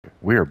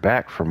we are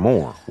back for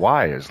more.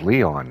 Why is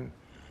Leon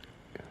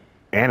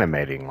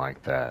animating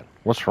like that?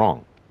 What's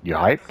wrong? You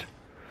hyped?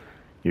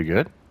 You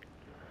good?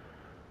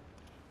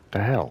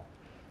 The hell?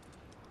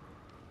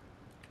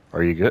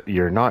 Are you good?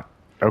 You're not...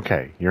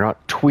 Okay, you're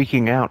not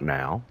tweaking out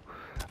now.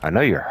 I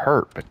know you're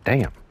hurt, but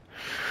damn.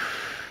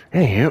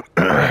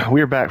 Anywho,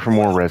 we're back for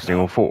more Resident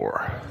Evil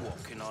 4.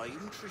 What can I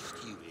interest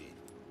you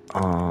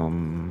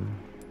in?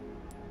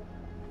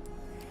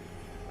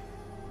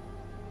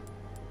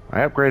 I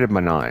upgraded my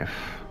knife.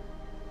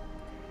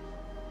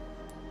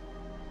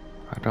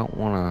 I don't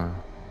want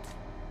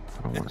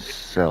to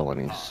sell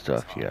any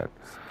stuff yet.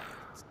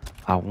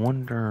 I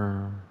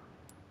wonder...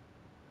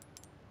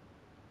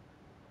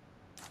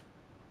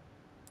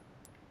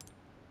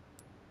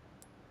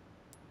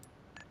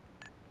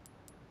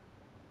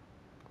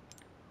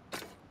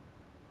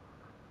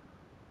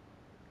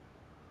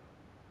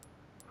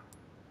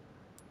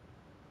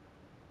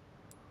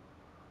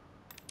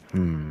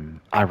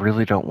 I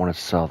really don't want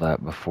to sell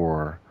that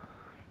before...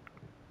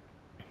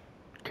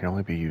 Can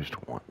only be used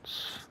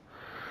once.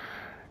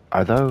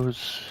 Are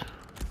those...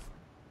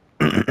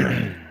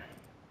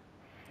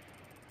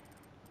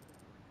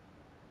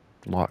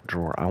 Locked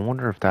drawer. I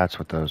wonder if that's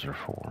what those are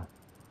for.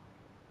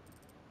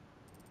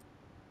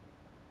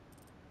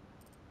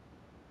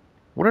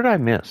 What did I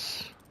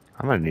miss?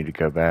 I'm gonna need to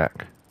go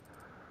back.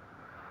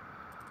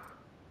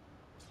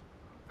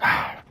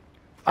 I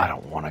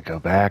don't want to go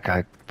back.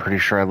 I'm pretty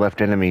sure I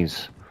left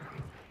enemies.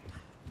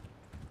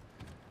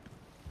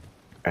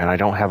 And I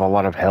don't have a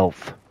lot of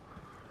health.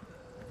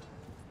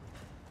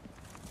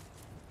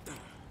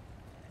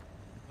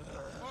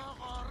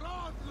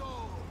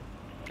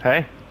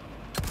 Hey.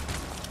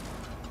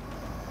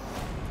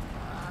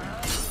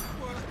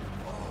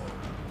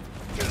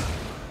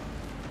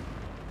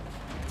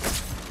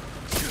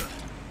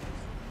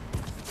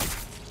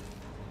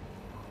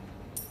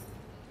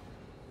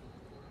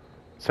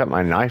 Is that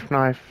my knife?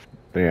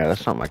 Yeah,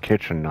 that's not my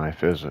kitchen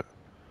knife, is it?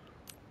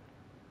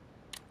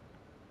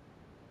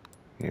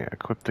 Yeah,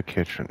 equip the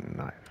kitchen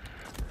knife.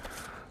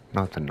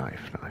 Not the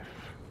knife.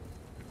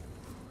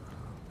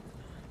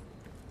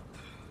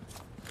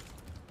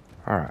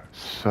 Alright,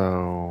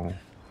 so...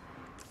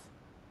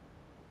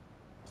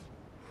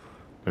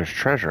 There's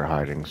treasure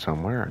hiding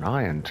somewhere, and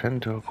I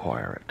intend to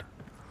acquire it.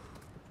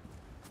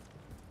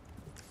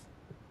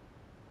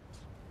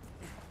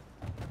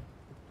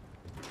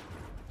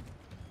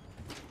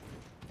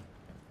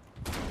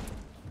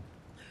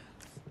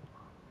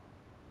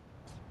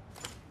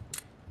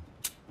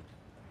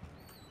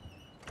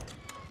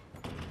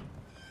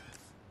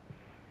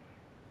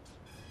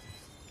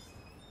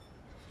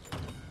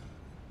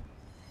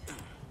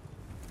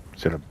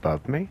 Is it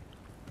above me?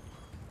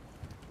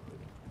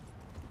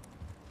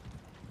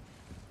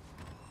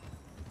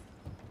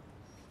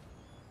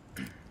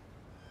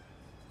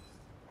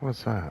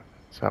 What's that?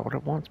 Is that what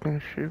it wants me to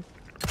shoot?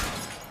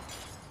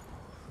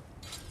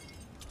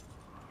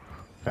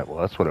 Well,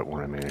 that's what it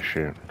wanted me to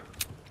shoot.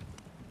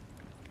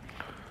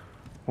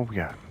 What we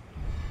got?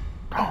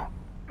 Oh,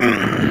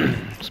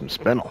 some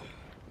spinel.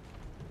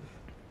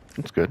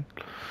 That's good.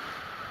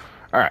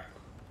 Alright.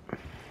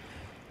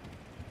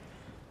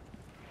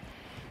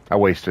 I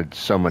wasted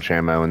so much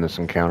ammo in this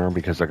encounter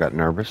because I got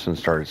nervous and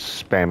started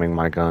spamming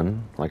my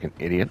gun like an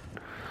idiot.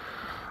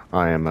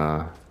 I am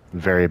a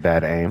very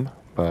bad aim,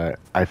 but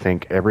I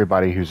think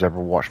everybody who's ever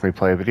watched me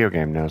play a video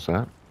game knows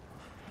that.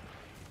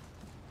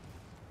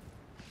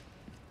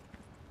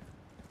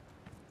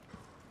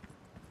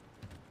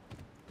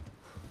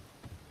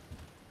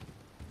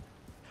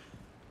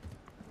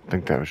 I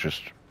think that was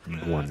just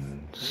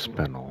one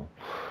spinel.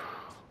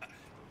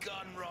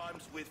 Gun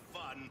rhymes with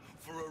fun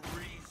for a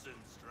reason,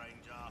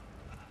 stranger.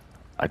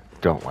 I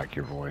don't like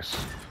your voice.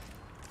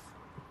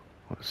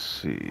 Let's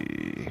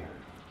see.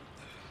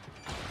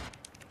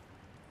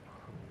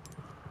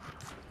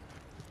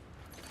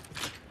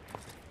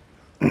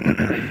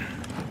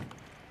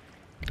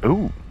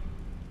 Ooh.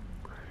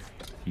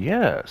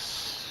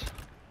 Yes.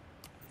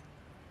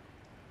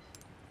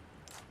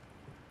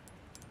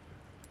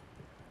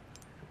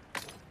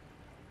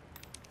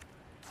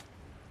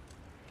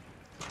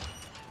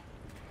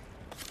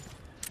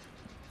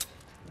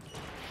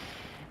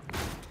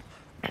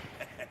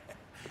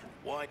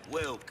 White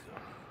welcome.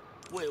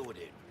 Well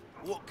then,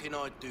 what can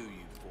I do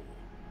you for?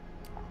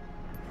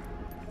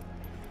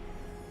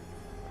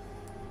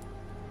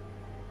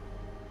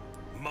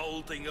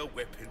 Molding a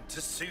weapon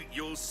to suit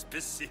your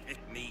specific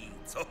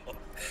needs. Oh,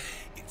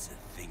 it's a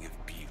thing of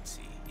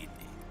beauty, isn't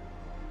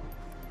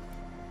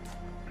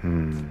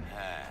it?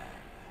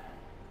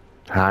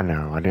 I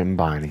know, I didn't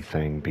buy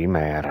anything. Be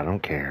mad, I don't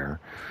care.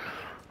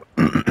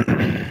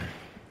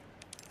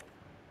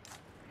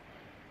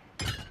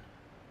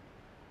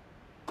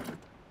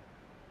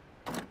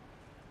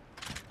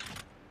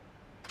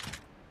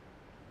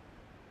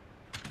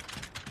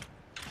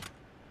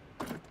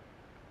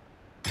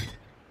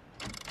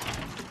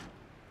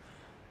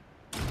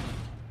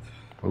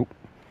 Oh.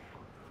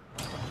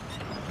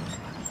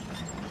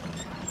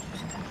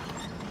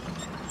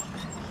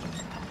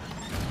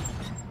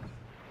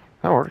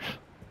 That works.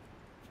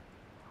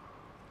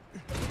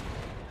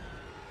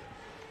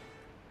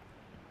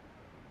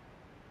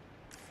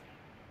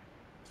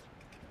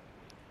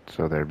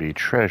 So there'd be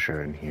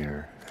treasure in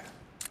here.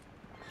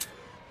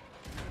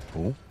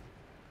 Ooh.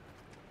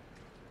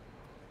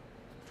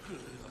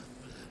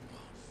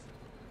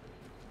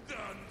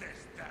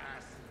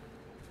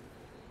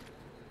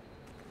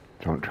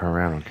 Don't turn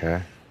around,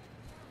 okay?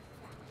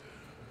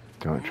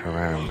 Don't turn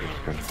around, I'm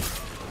just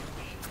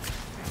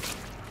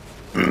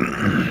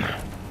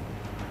gonna...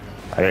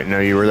 I didn't know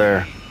you were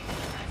there.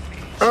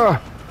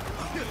 Ugh!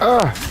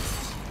 Ugh!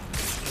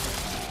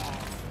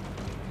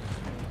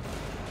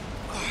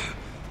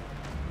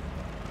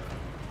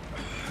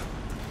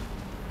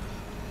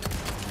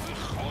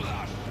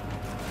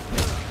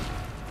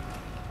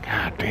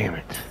 God damn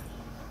it.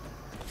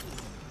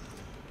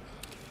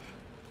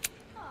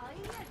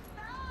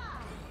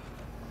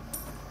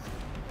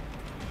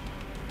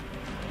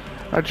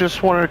 I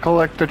just wanted to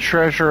collect the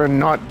treasure and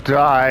not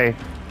die.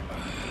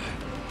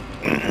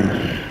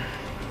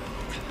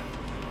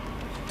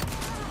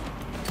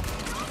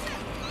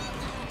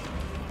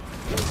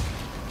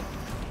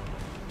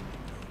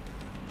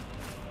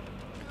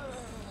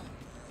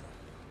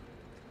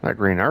 That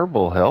green herb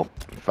will help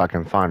if I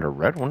can find a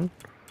red one.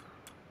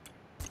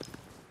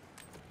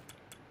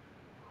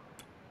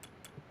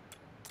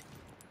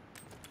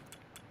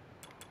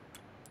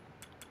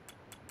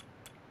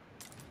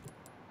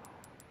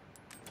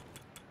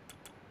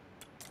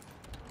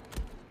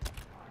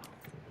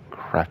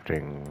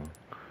 Crafting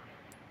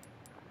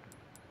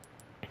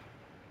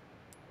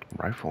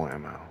rifle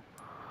ammo.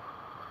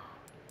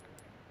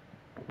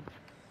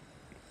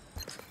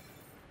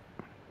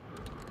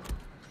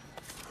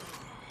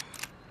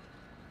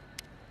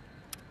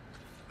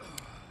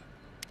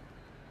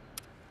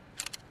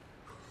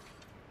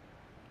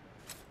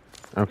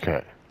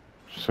 Okay,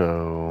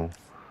 so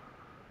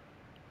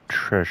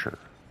treasure.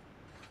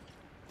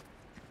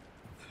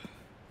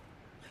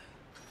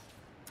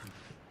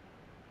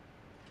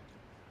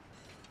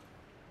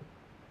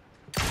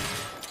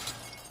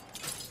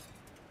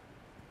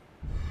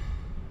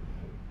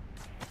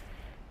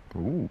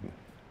 Ooh.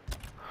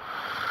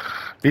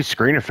 These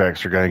screen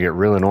effects are going to get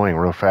real annoying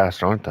real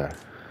fast, aren't they?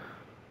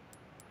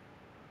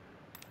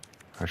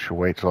 I should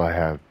wait till I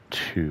have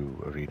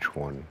 2 of each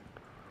one.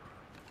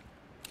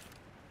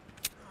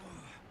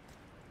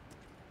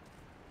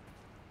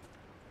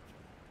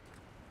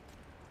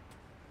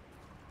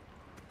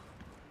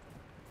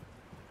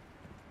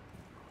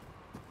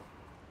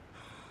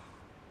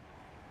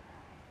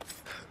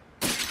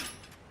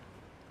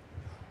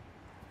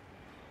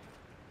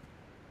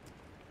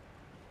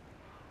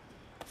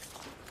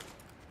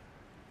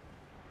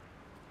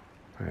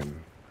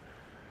 I'm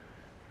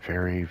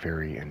very,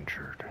 very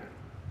injured.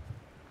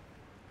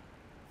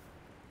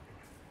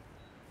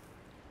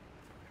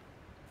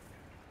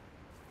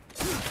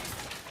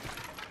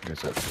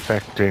 It's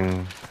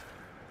affecting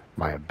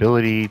my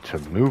ability to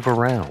move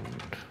around.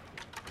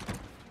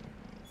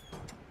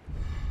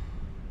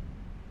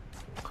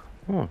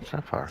 Oh,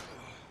 sapphire.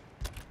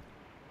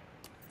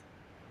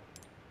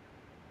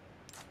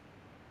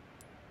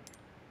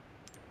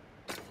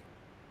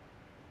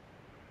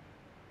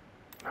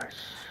 Nice.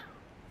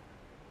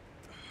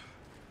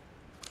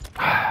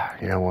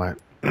 You know what?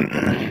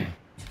 I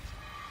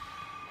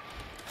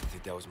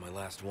think that was my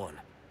last one.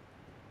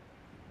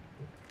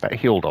 That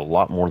healed a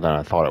lot more than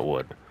I thought it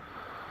would.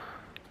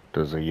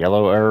 Does a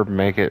yellow herb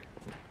make it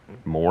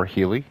more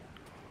healy?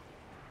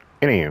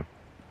 Anywho,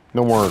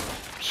 no more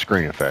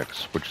screen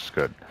effects, which is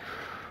good.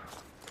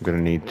 I'm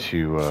gonna need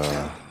to,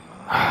 oh,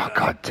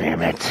 God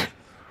damn it.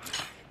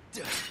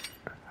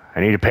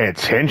 I need to pay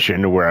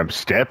attention to where I'm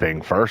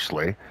stepping,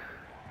 firstly.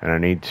 And I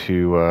need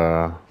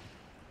to,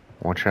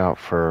 watch out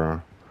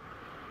for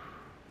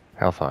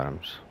health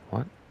items.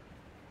 What?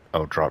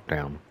 Oh, drop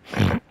down.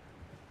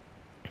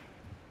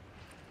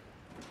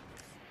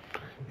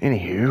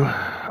 Anywho,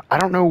 I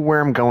don't know where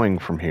I'm going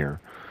from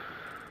here.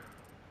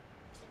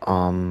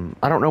 I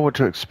don't know what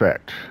to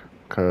expect,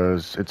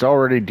 because it's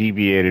already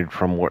deviated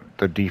from what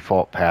the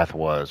default path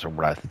was, or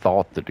what I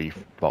thought the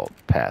default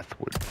path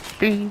would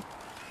be.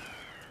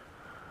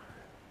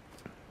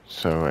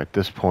 So at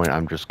this point,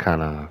 I'm just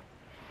kind of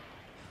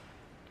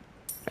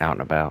out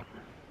and about.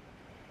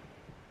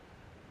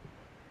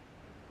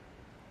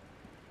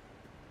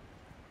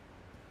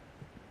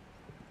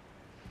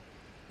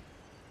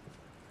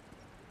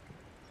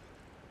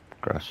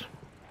 Gross.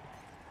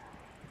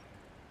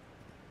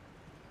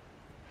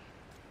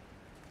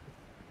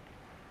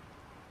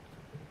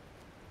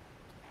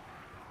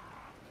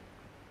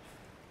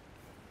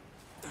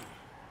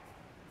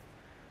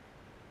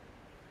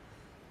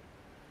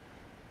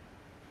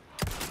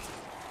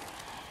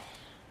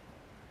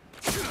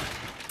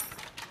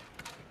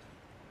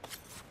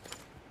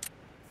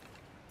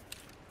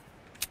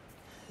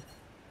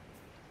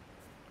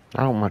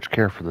 I don't much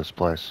care for this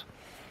place.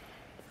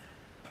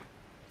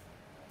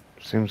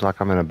 Seems like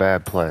I'm in a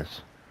bad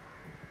place.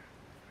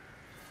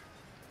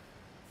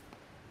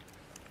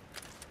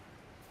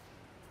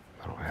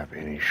 I don't have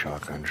any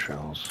shotgun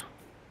shells.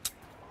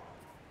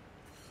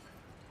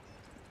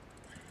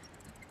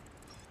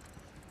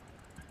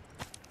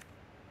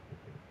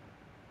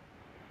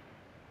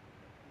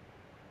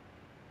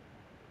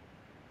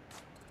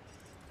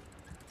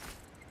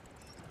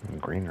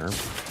 green herb.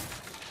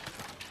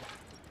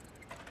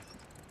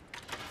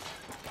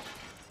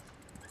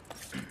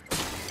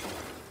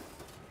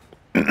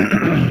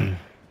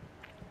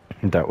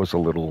 That was a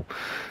little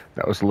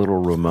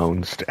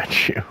Ramon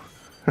statue.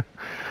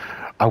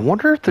 I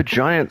wonder if the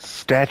giant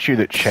statue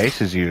that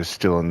chases you is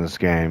still in this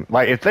game.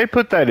 Like, if they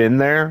put that in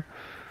there,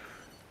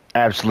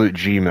 absolute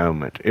G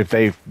moment. If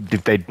they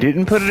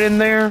didn't put it in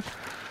there,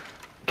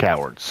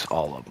 cowards,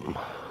 all of them.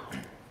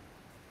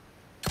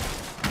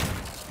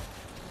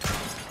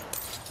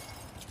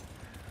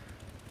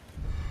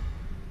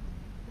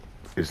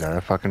 Is that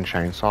a fucking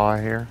chainsaw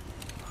I hear?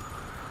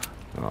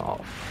 Oh,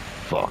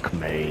 fuck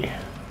me.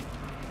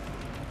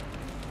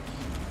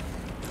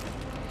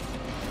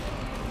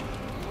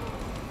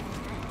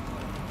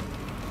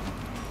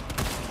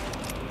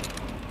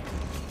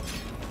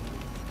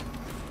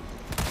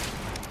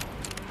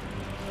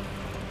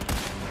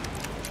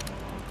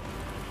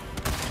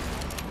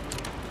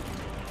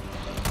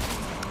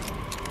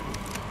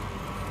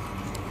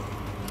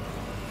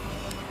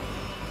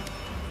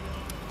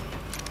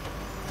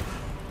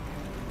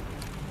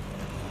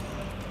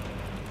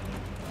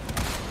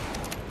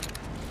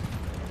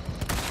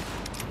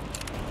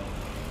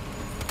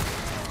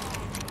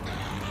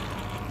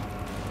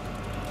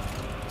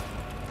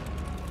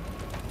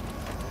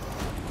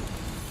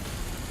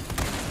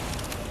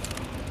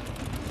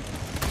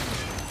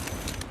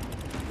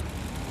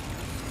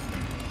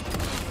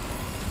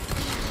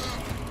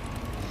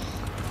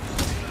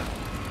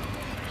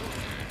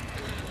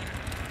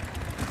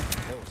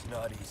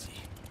 Not easy.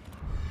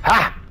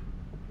 Ha!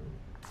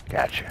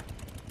 Gotcha.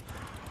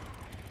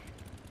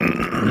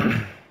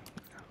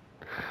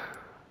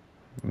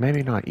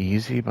 Maybe not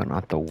easy, but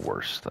not the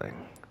worst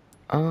thing.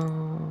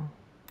 That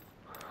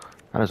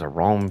is a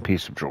wrong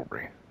piece of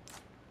jewelry.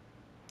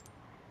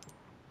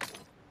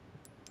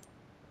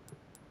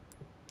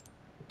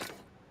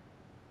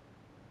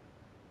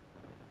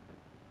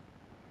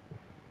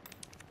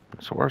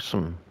 It's worth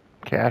some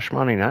cash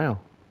money now.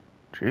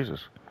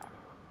 Jesus.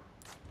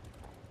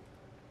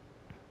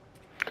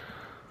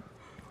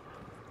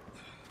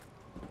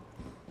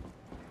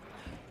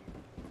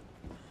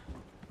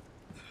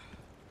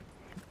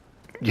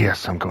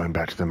 Yes, I'm going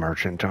back to the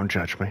merchant. Don't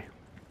judge me.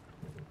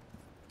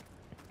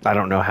 I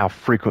don't know how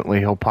frequently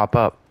he'll pop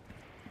up.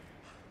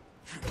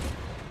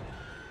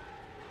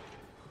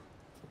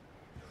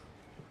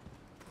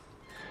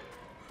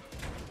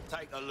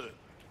 Take a look.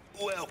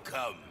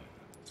 Welcome.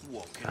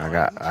 What can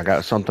I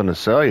got something to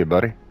sell you,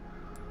 buddy.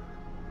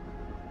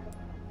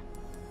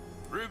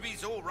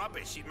 Ruby's all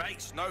rubbish. It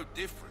makes no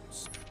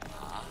difference.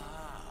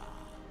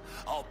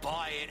 I'll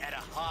buy it at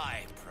a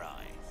high price.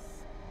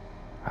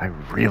 I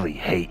really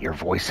hate your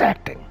voice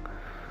acting.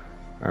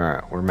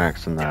 Alright, we're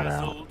maxing that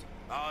out. Dazzled,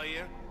 are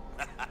you?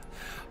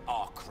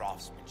 Our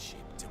craftsmanship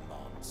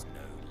demands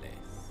no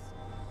less.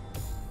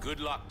 Good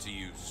luck to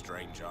you,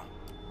 stranger.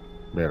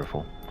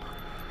 Beautiful.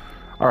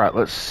 Alright,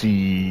 let's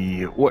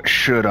see. What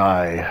should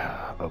I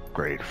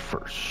upgrade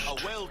first? A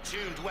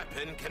well-tuned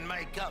weapon can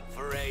make up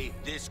for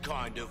this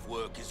kind of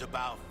work is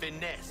about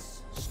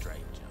finesse,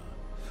 stranger.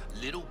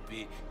 Little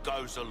bit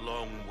goes a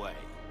long way.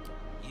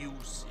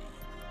 You'll see.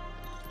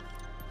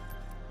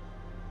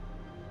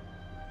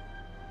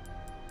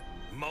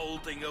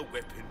 Molding a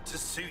weapon to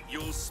suit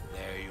your...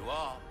 There you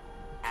are,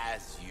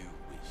 as you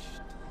wished.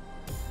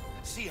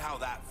 See how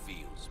that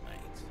feels,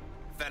 mate.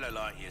 A fellow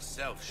like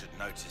yourself should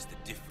notice the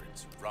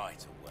difference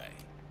right away.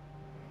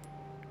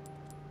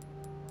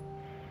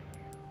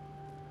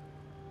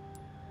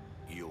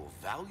 Your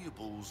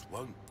valuables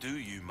won't do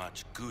you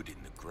much good in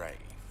the grave.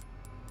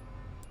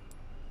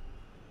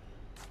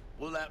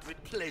 Will that be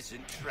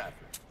pleasant travels?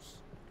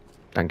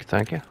 Thank you,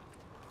 thank you.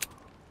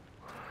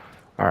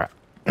 Alright.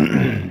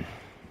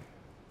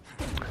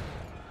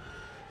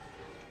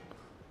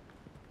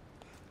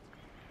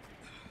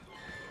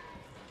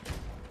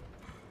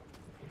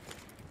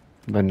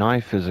 The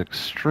knife is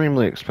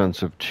extremely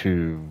expensive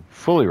to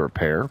fully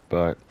repair,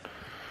 but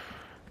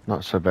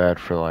not so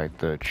bad for like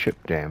the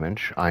chip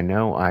damage. I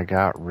know I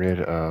got rid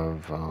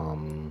of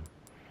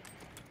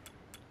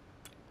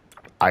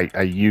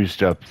I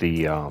used up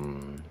the my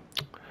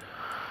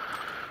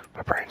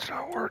brain's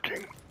not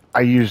working.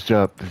 I used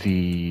up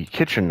the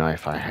kitchen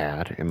knife I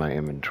had in my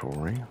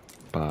inventory,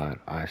 but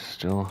I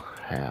still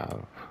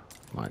have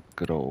my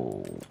good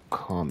old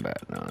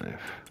combat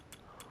knife.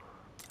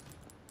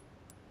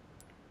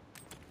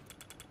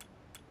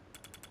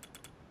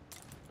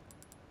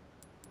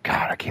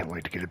 God, I can't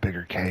wait to get a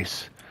bigger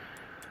case.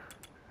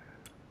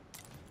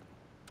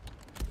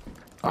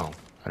 Oh,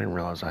 I didn't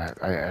realize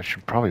I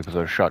should probably put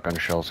those shotgun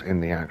shells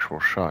in the actual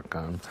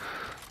shotgun.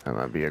 That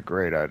might be a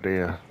great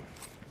idea.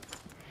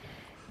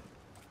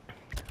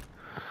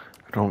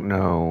 I don't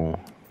know.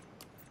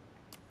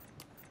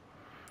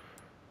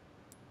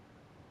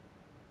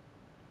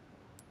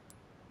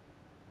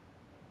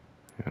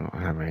 I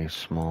don't have any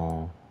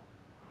small...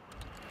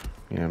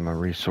 Yeah, my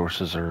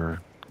resources are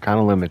kind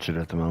of limited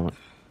at the moment.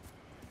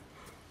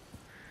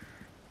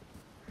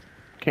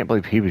 Can't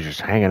believe he was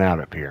just hanging out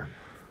up here.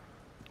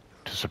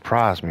 To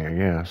surprise me, I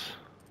guess.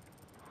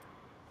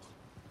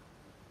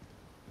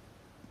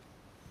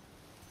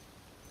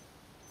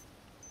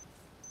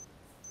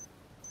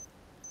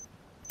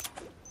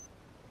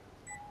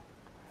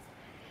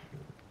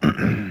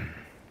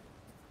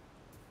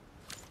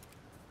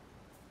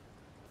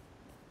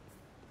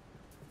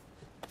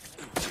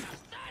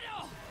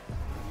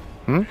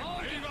 Hmm?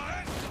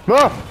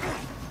 Ah!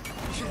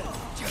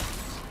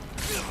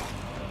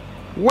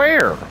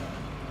 Where?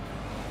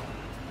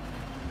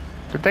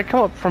 Did they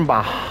come up from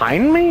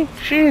behind me?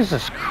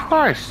 Jesus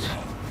Christ.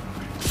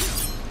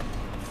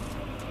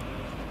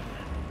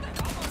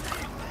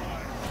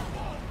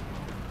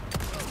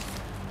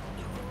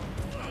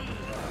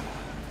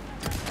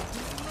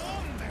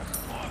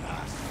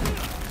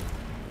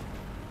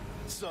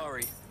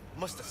 Sorry,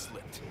 must have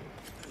slipped.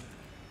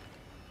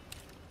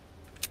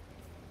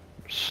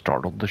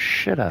 Startled the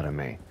shit out of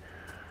me.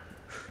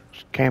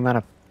 Just came out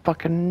of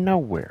fucking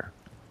nowhere.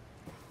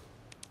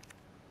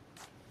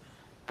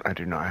 I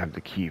do not have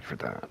the key for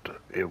that.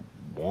 It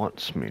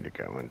wants me to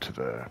go into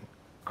the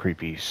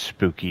creepy,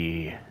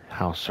 spooky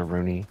house of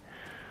Rooney.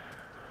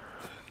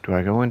 Do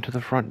I go into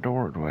the front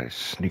door or do I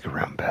sneak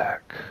around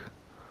back?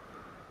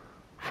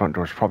 Front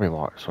door's probably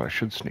locked, so I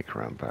should sneak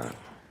around back.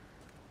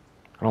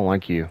 I don't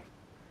like you.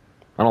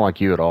 I don't like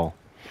you at all.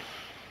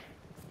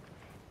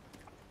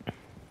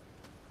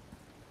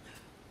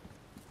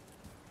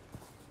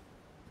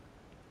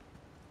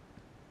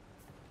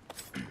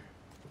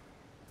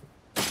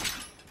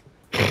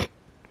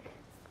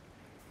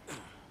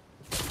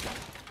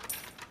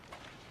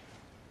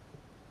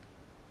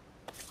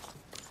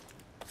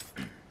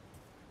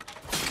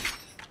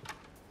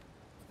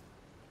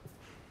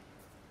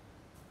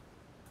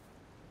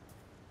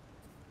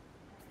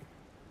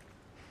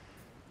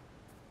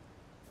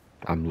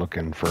 I'm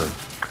looking for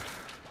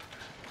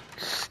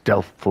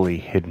stealthily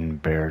hidden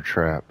bear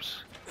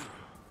traps.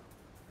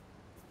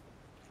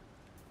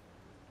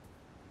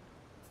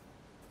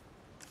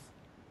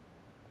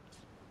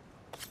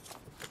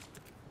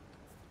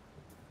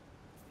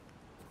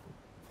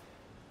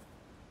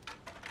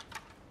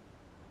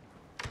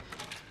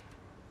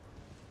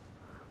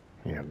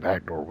 Yeah,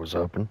 back door was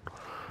open.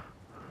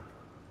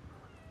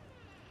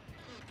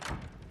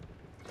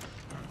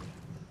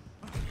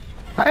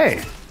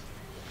 Hey!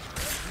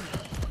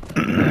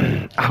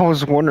 I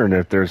was wondering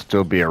if there'd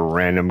still be a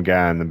random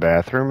guy in the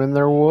bathroom, and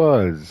there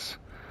was.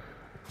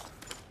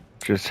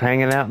 Just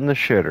hanging out in the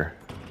shitter.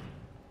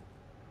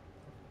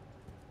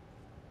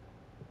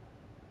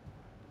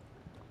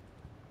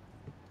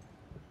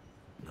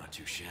 Not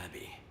too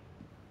shabby.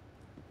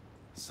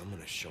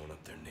 Someone has shown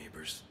up their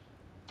neighbors.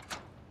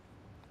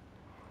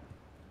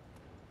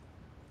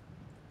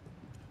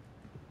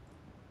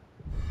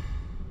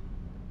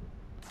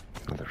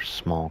 Another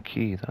small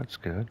key, that's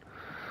good.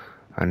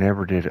 I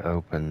never did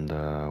open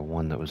the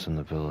one that was in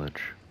the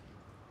village.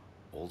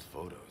 Old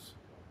photos.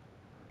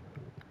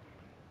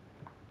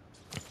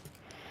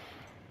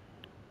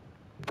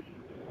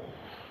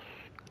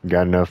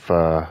 Got enough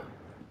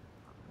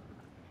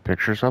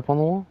pictures up on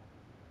the wall?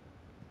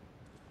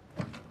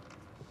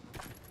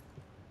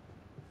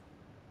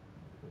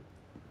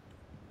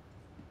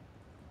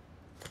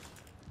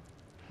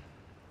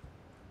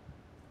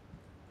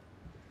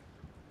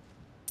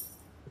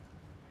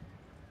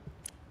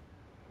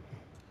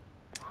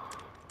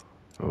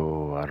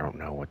 Oh, I don't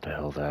know what the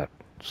hell that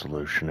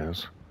solution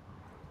is.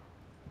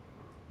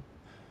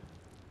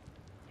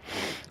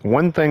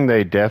 One thing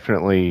they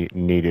definitely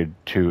needed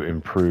to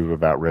improve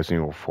about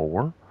Resident Evil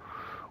 4,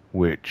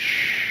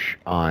 which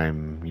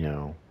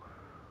I'm,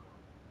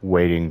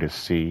 waiting to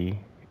see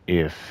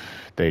if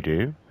they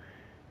do,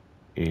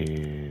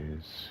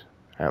 is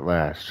at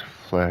last,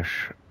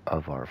 flesh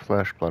of our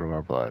flesh, blood of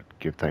our blood,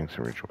 give thanks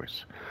and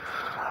rejoice.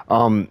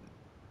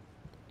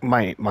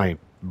 My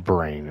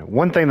brain.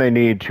 One thing they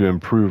need to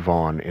improve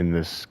on in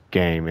this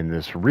game, in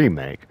this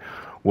remake,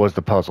 was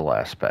the puzzle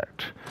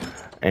aspect.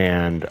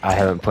 And I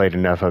haven't played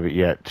enough of it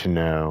yet to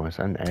know. Is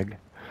that an egg?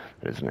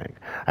 It is an egg.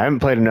 I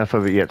haven't played enough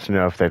of it yet to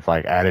know if they've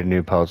like added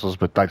new puzzles,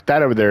 but like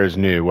that over there is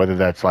new. Whether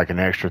that's like an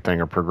extra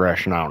thing or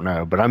progression, I don't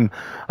know. But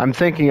I'm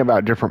thinking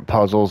about different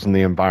puzzles in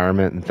the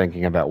environment and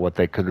thinking about what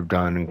they could have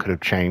done and could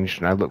have changed,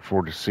 and I look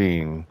forward to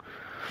seeing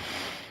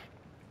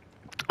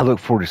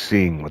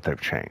what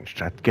they've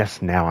changed. I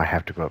guess now I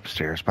have to go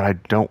upstairs, but I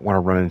don't want to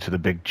run into the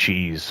big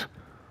cheese.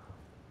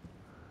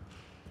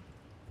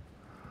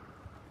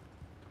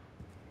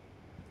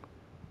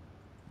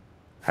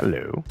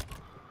 Hello.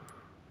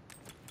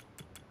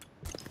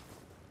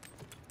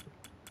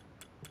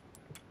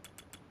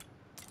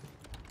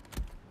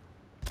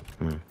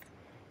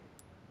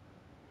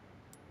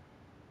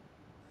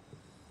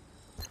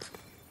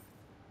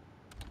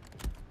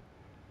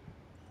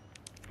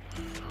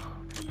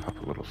 Pop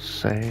a little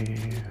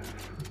save.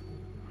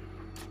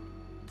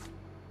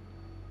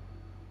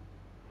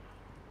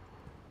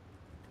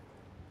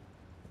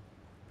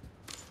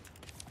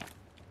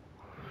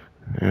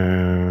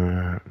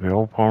 The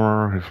old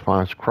farmer, his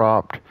plants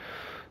cropped,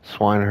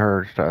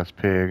 swineherds, that's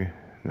pig, and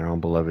their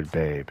own beloved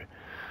babe.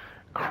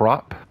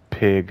 Crop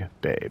pig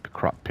babe,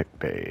 crop pig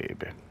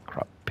babe,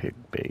 crop pig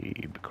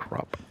babe,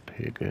 crop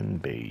pig and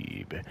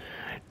babe.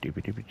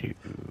 Doobie doobie doo,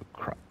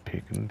 crop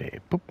pig and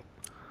babe. Boop.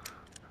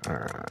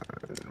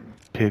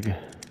 Pig,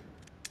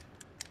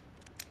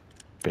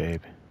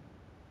 babe,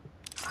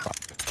 crop.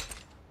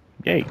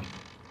 Yay!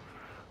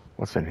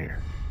 What's in here?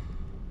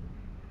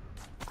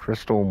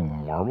 Crystal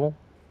marble?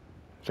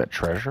 Is that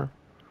treasure?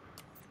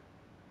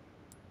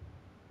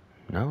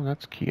 No,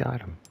 that's key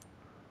item.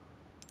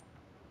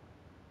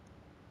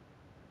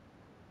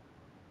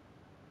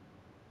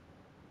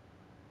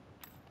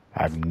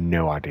 I have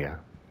no idea.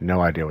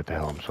 No idea what the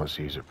hell I'm supposed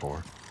to use it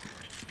for.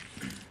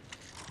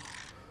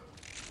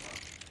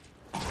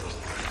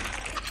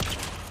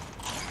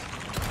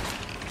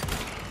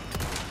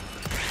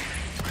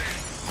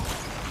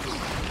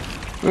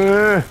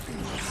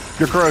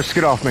 You're gross.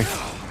 Get off me.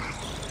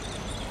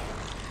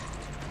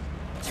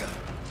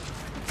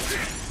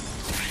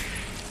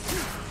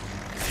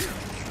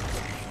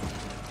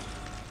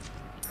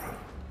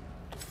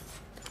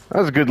 That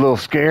was a good little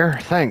scare.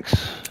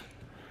 Thanks.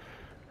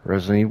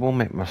 Resident Evil,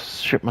 make my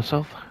shit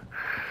myself.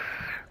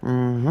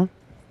 Mm-hmm.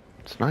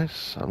 It's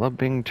nice. I love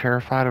being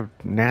terrified of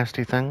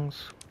nasty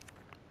things.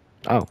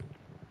 Oh.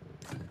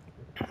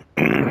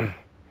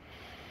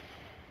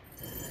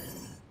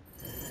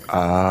 Oh.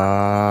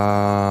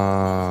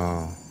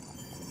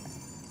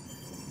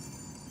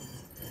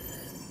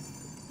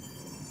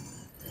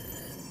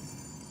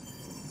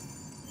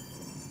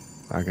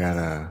 I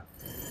gotta...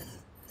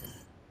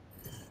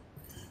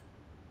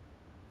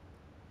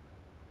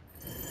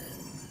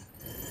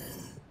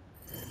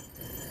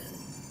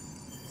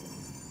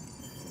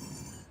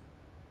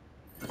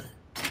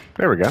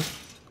 There we go.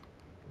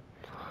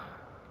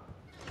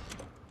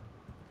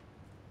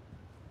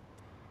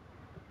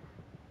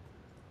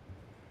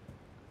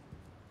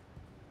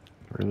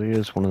 Really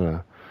is one of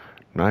the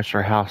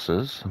nicer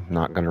houses. I'm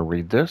not going to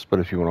read this, but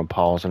if you want to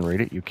pause and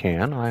read it, you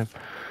can. I'm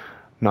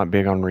not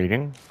big on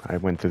reading. I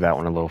went through that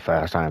one a little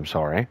fast. I am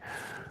sorry.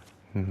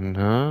 Don't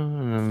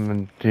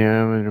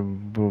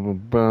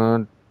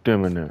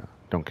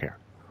care.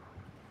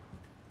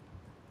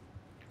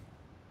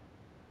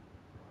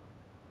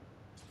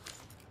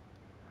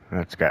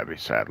 That's got to be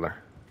Sadler.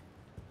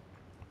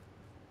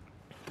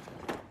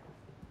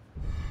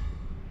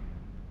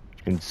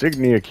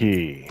 Insignia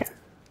key.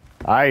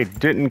 I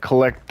didn't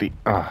collect the...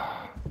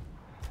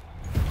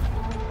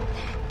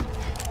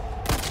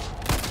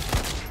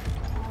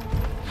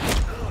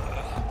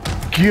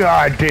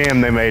 God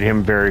damn, they made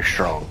him very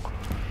strong.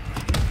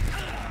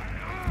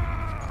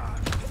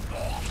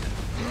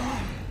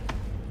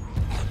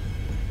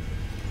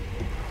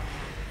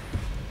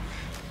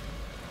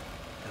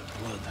 The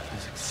blood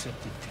has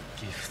accepted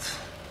the gift.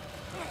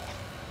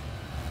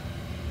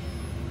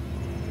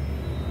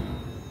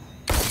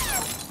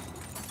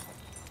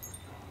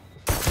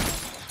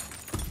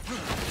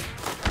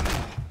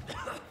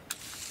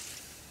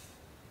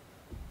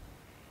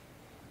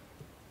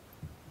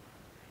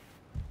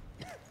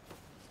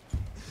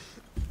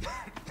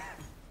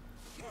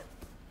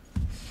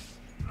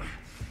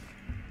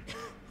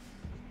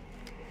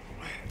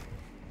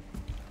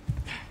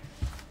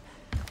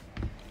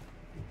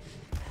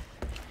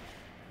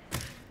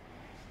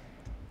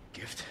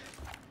 Gift?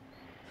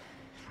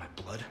 My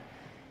blood?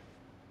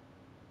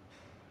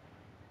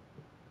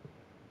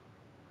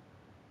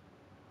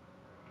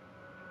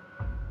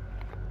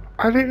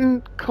 I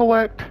didn't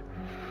collect...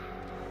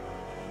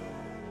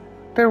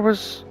 There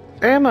was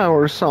ammo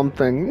or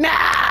something.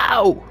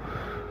 No!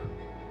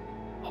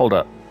 Hold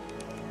up.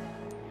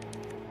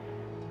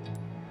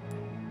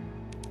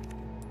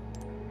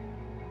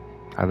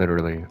 I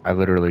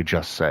literally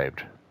just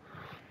saved.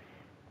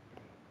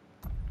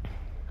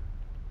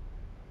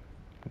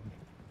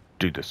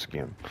 Do this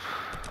again.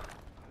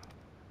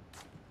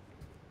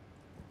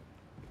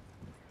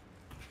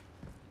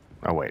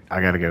 Oh wait,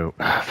 I gotta go.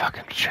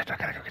 Fucking shit, I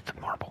gotta go get the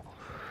marble.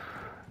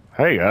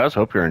 Hey guys,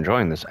 hope you're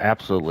enjoying this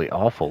absolutely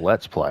awful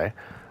Let's Play.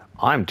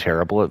 I'm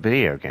terrible at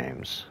video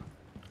games.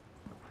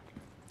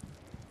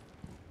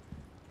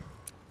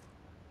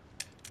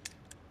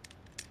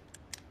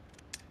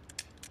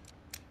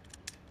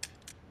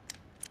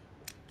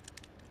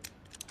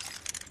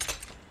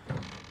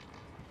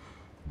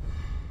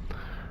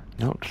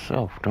 Note to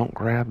self, don't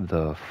grab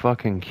the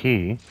fucking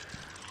key.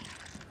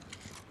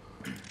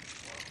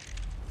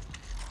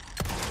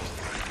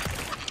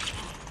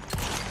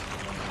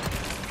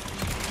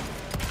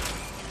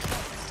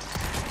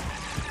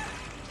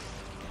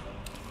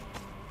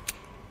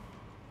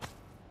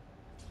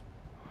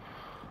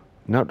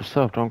 Note to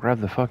self, don't grab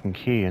the fucking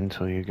key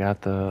until you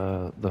got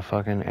the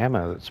fucking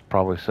ammo that's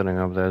probably sitting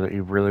over there that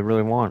you really,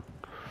 really want.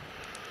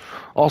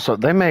 Also,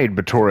 they made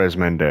Torres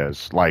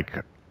Mendez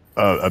like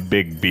a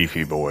big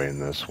beefy boy in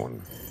this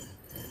one.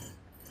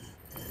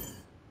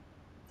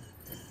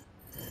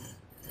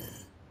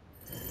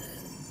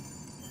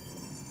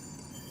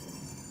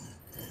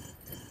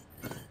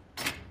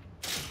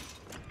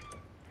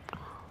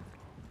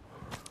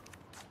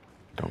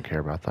 Don't care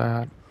about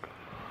that.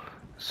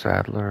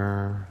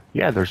 Sadler.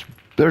 Yeah, there's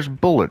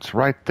bullets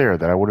right there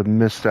that I would have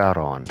missed out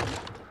on.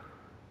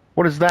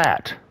 What is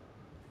that?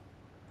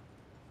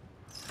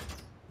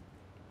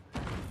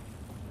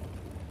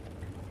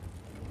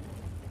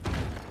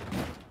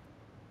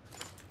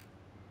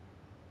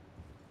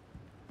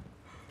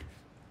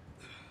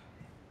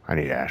 I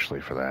need Ashley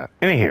for that.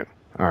 Anywho,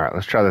 all right,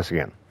 let's try this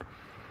again.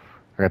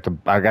 I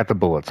got the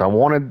bullets. I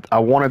wanted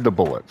the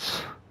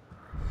bullets.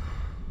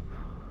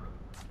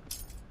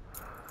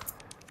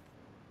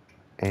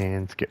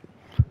 And skip.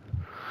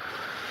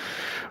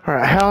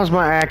 Alright, how's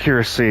my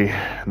accuracy?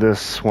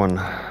 This one.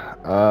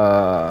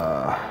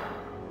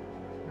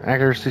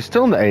 Accuracy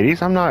still in the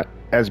 80s. I'm not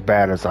as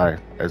bad as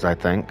I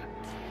think.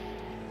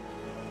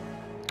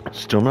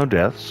 Still no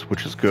deaths,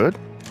 which is good.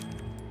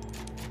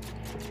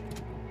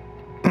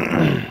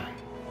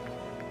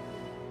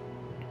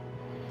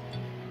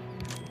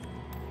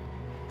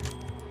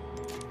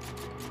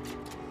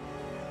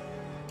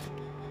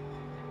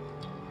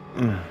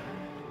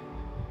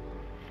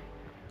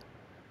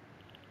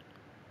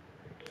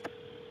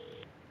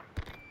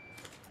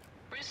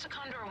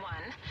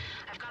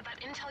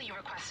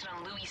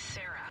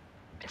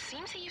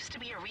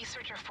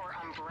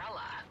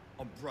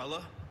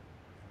 Umbrella?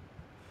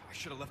 I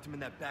should have left him in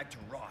that bag to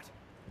rot.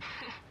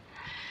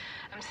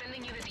 I'm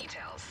sending you the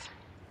details.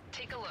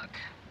 Take a look,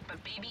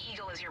 but Baby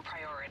Eagle is your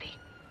priority.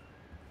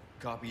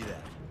 Copy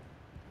that.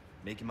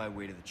 Making my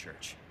way to the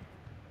church.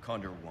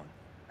 Condor 1,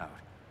 out.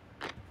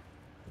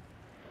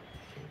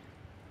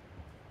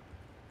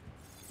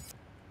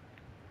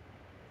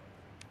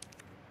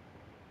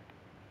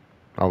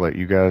 I'll let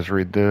you guys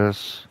read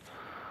this.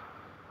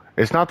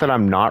 It's not that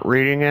I'm not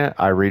reading it.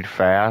 I read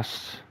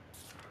fast.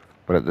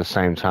 But at the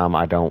same time,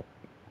 I don't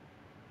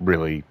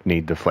really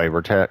need the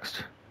flavor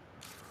text.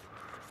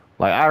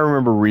 Like, I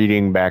remember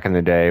reading back in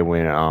the day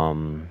when,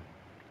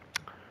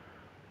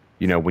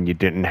 you know, when you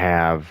didn't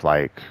have,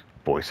 like,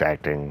 voice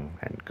acting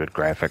and good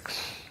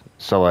graphics.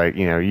 So, like,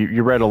 you know,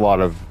 you read a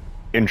lot of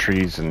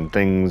entries and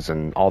things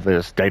and all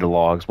this, data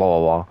logs, blah,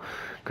 blah, blah.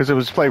 Because it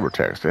was flavor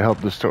text. It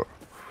helped the story.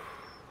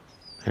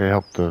 It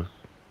helped the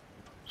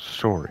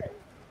story.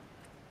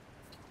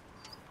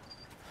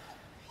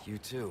 You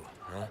too,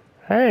 huh?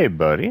 Hey,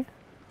 buddy.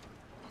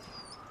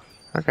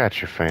 I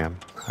got you, fam.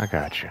 I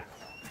got you.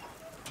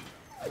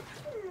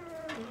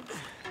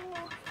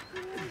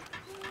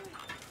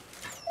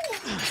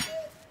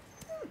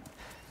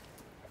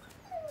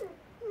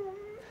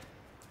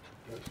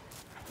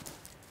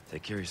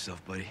 Take care of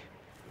yourself, buddy.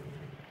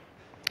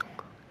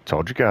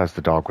 Told you guys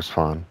the dog was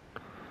fun.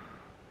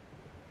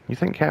 You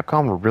think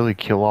Capcom would really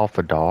kill off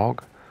the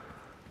dog?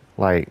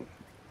 Like,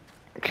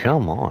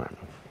 come on.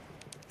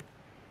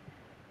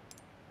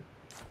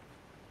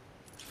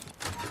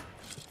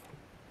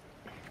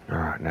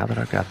 Alright, now that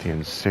I've got the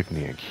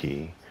insignia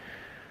key,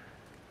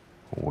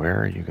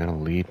 where are you going to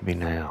lead me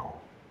now?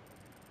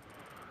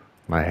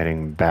 Am I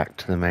heading back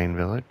to the main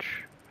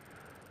village?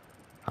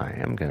 I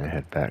am going to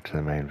head back to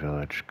the main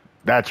village.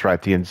 That's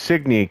right, the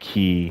insignia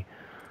key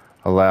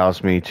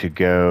allows me to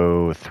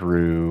go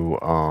through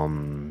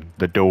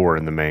the door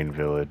in the main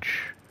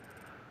village.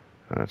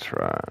 That's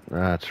right,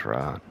 that's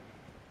right.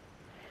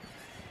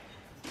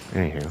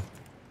 Anywho.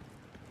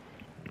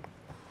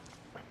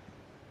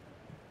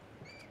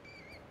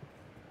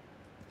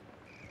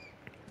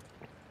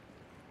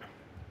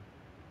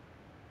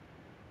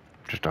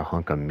 Just a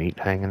hunk of meat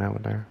hanging over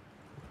there.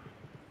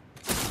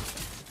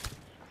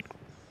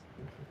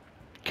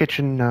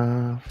 Kitchen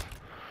knife.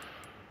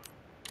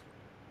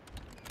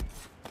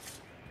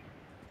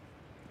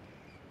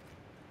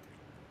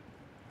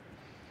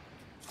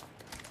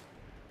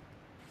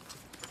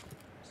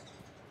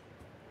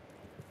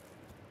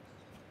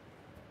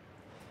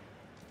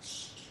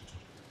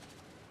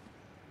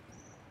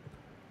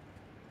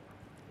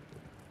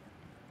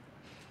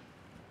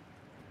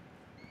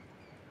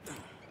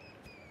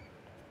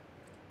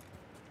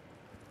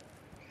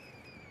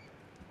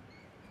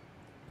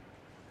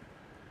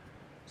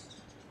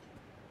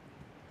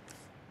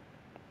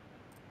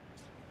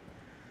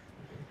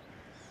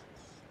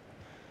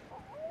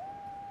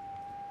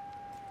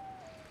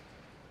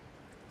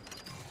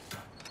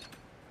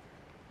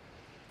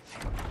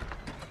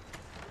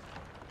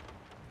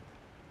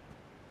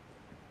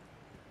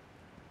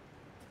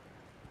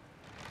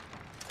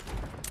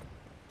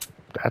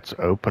 That's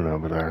open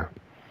over there.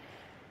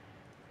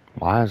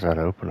 Why is that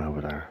open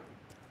over there?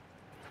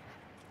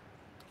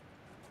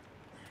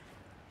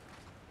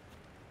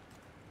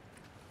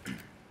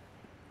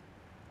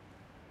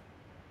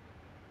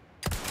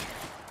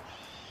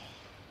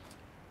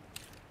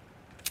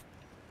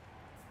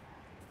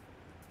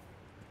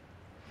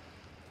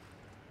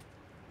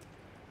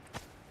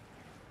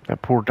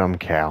 That poor dumb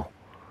cow.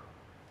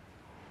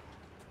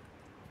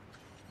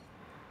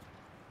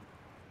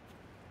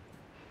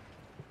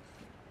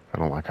 I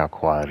don't like how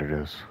quiet it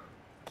is.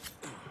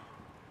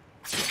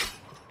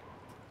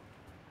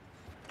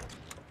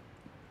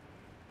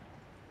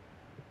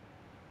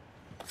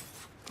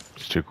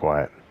 It's too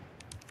quiet.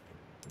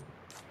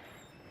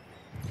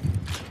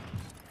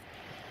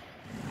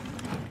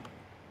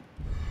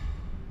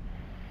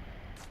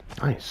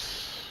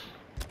 Nice.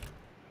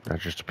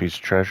 That's just a piece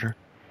of treasure.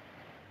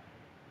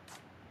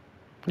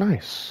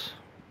 Nice.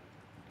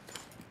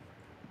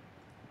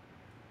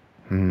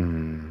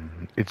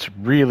 It's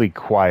really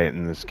quiet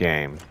in this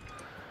game.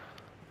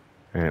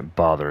 And it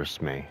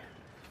bothers me.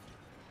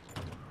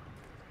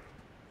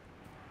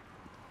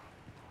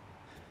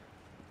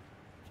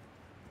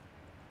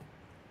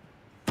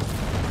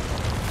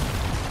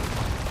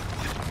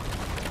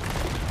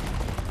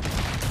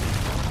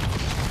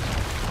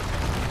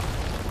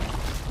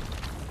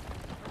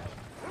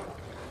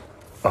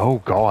 Oh,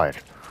 God.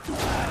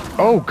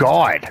 Oh,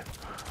 God.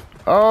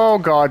 Oh,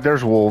 God,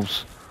 there's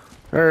wolves.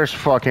 There's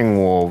fucking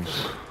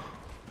wolves.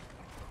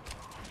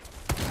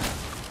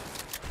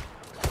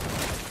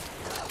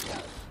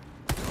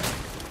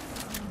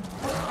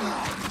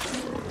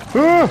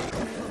 Ah!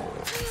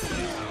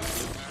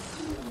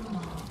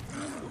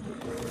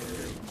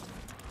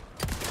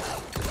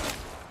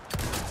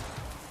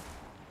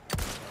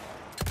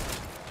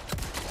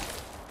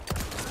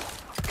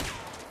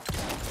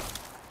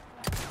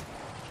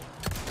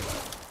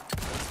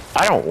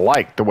 I don't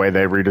like the way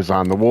they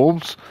redesigned the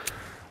wolves.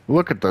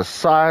 Look at the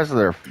size of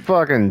their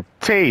fucking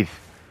teeth.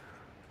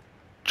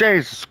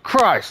 Jesus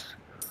Christ.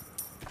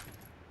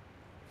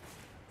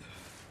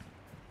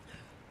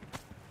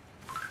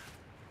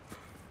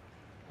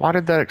 Why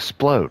did that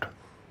explode?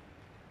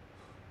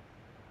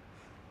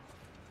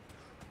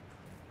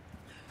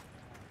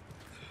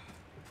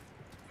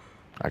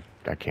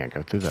 I can't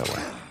go through that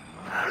way.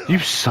 You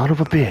son of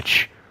a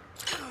bitch.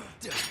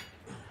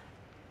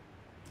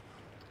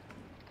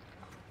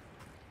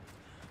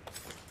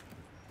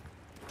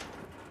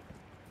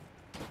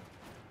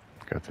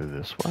 Go through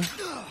this way.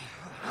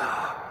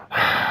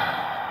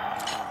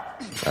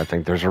 I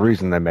think there's a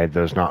reason they made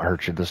those not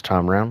hurt you this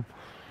time around.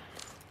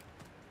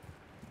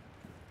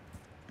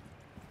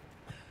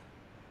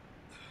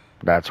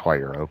 That's why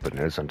you're open,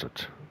 isn't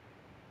it?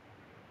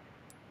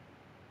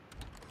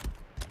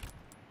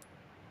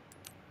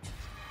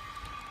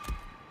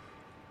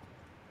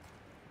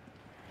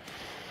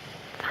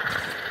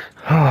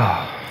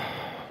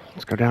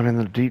 Let's go down in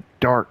the deep,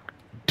 dark,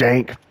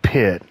 dank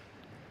pit.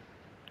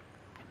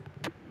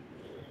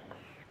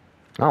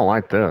 I don't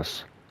like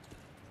this.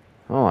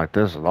 I don't like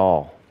this at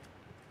all.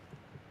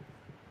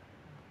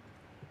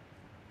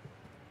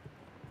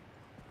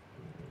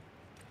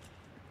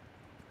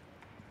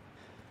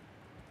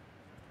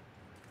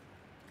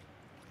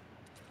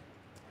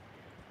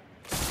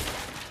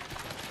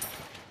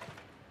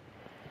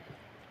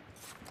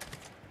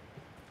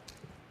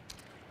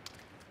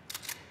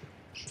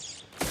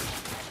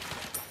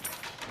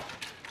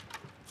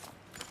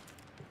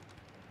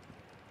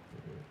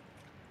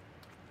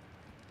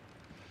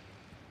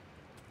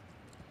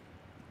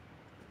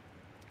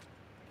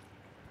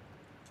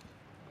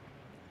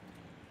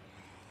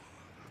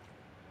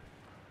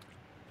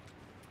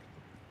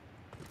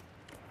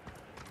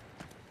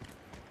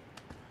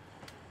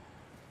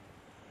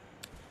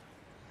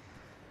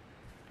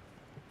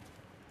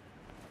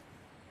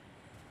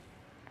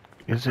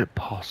 Is it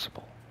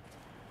possible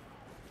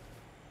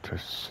to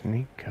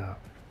sneak up?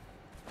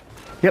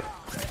 Yep.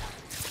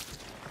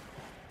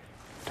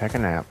 Take a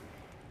nap.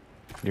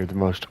 You're the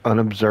most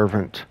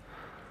unobservant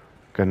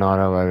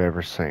ganado I've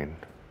ever seen.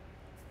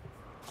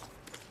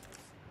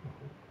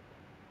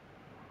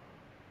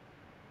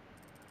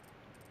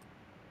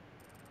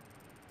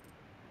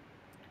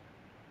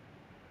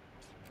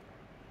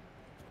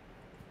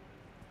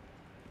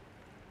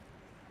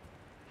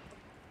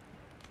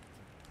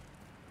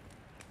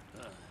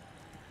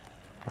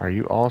 Are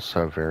you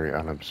also very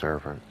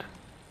unobservant?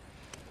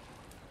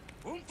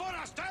 Un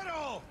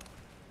forastero!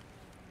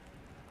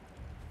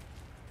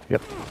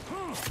 Yep.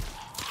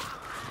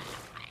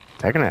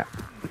 Take a nap.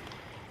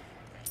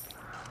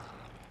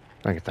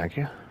 Thank you, thank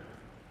you.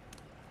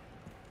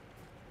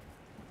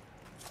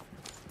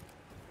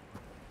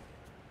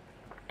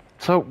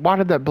 So, why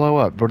did that blow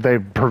up? Were they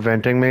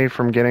preventing me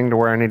from getting to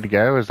where I need to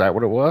go? Is that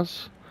what it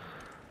was?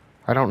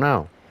 I don't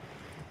know.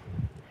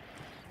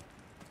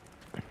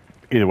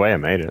 Either way, I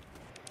made it.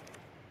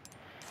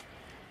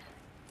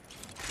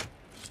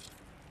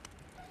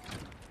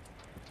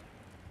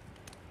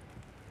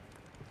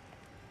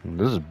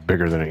 This is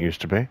bigger than it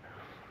used to be.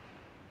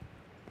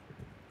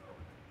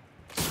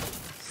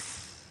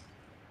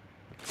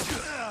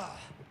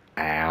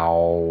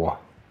 Ow.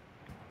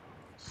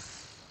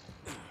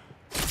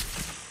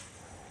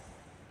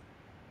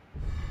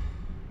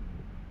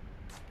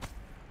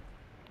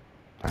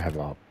 I have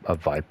a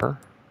viper.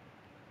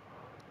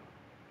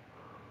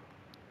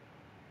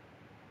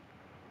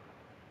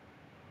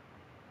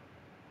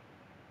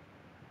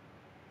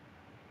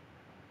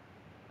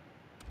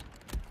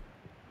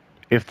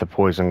 If the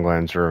poison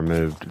glands are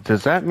removed,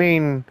 does that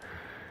mean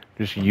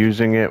just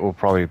using it will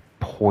probably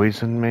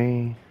poison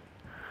me?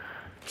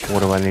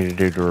 What do I need to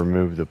do to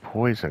remove the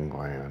poison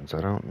glands?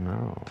 I don't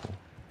know.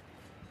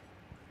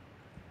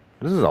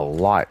 This is a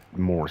lot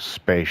more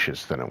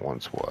spacious than it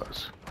once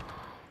was.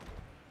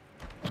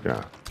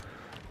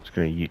 Just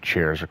gonna yeet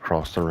chairs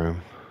across the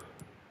room.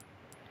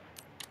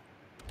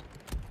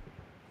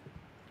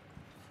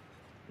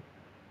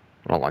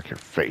 I don't like your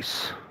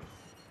face.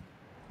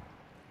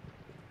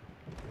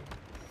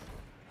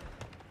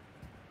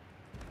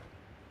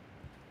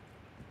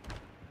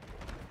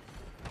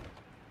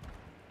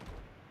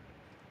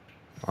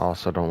 I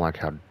also don't like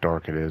how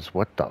dark it is.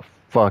 What the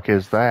fuck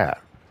is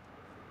that?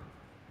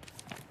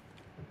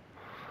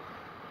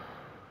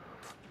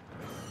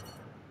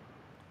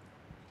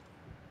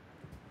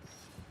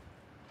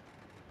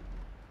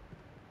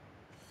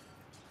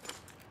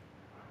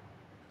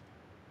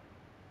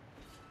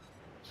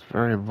 It's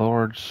very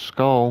large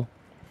skull.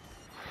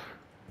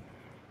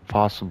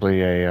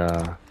 Possibly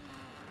a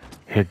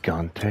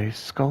Gigante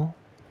skull.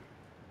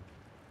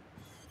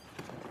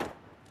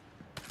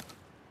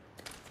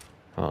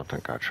 Oh,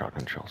 thank God,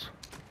 shotgun shells.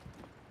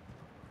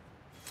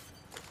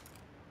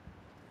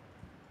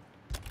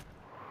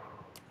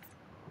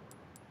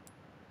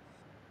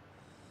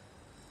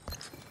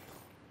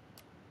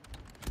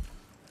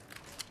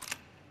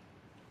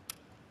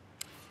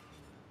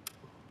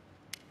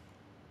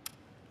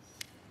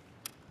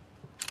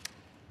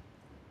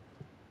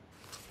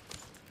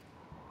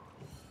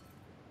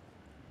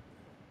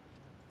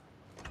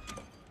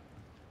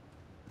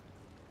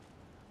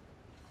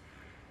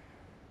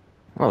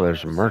 Oh,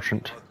 there's a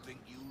merchant. I think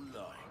you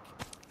like.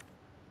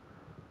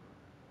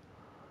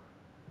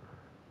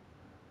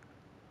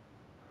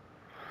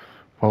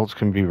 Bolts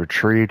can be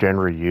retrieved and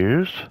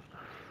reused.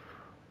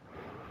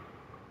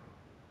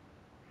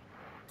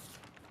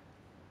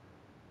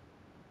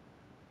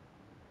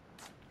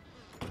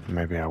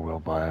 Maybe I will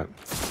buy it.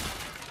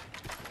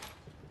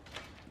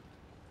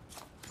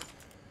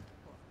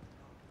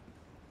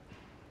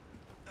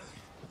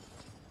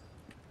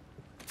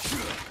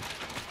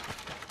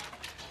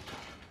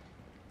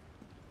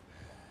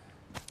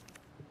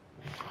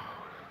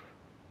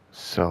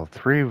 Sell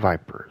 3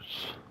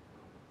 Vipers.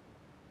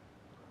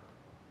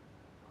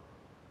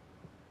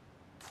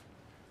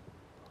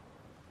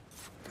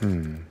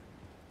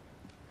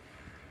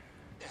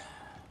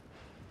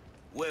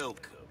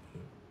 Welcome.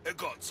 I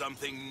got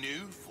something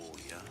new for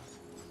you.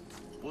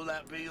 Will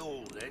that be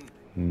all then?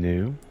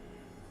 New.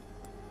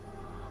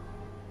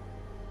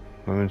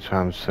 Limited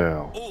time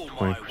sale. All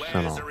my 20%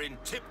 wares off. are in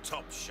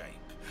tip-top shape.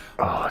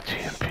 Oh,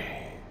 TMP.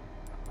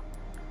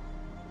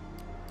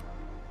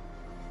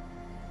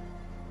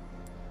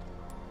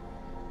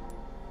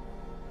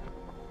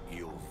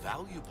 Your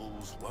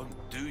valuables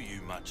won't do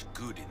you much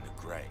good in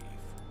the grave.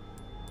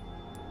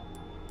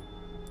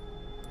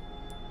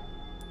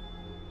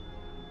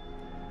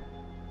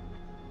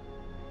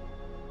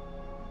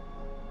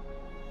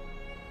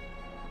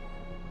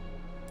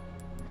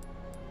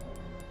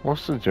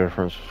 What's the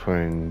difference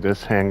between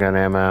this handgun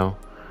ammo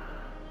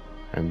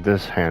and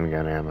this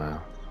handgun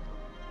ammo?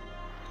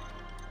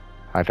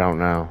 I don't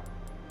know.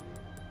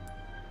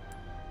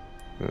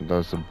 Are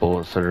those the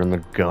bullets that are in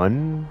the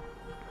gun?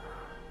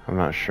 I'm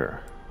not sure.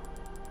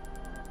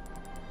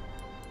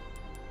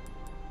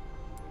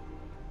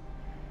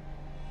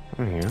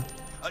 Oh, yeah.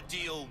 A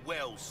deal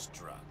well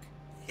struck.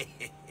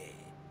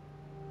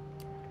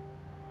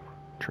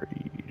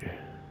 Trade.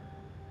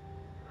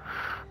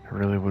 I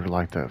really would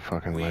like that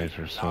fucking We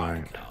laser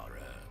sight. like our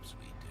herbs,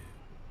 we do.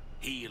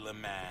 Heal a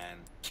man,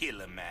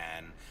 kill a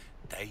man,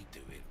 they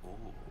do it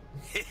all.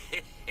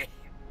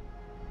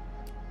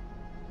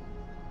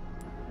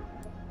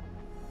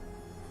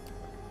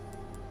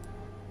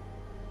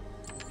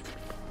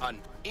 An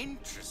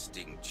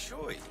interesting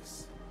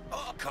choice.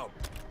 Oh, come.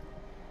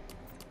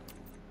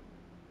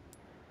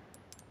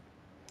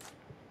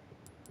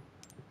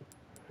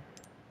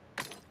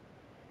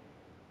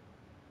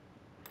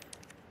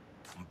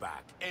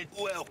 Back and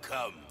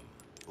welcome.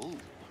 Ooh,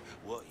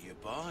 what you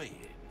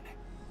buying?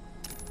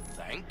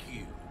 Thank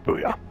you.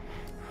 Booyah.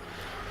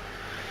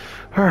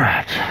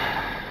 Alright.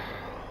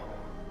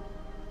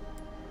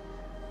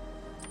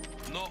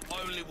 Not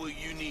only will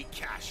you need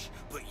cash,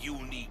 but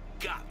you'll need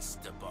guts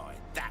to buy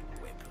that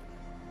weapon.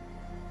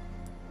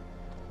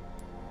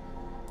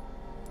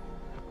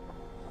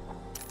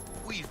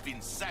 We've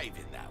been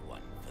saving that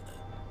one for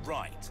the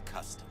right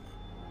customer.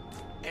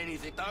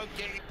 Anything don't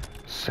get it.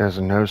 Says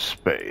no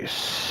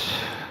space.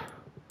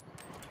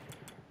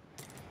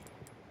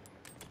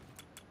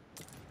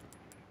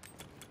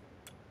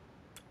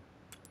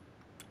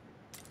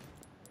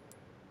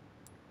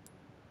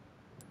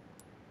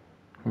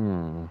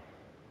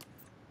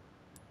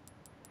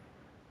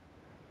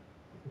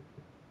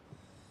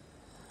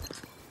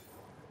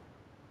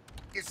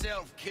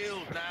 Yourself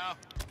killed now.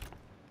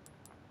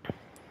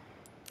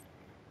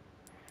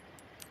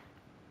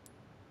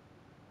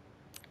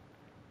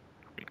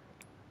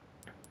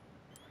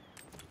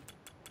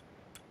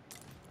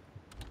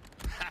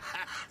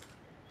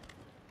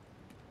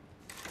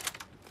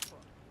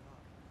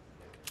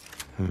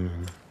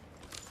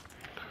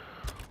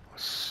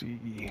 Let's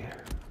see.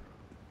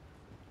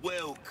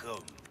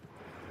 Welcome.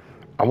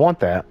 I want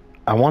that.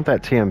 I want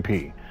that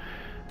TMP.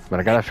 But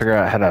I gotta figure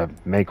out how to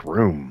make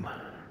room.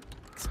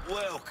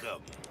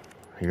 Welcome.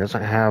 He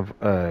doesn't have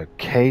a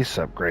case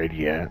upgrade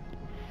yet.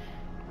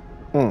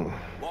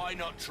 Why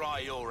not try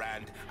your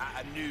hand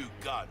at a new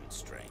gun,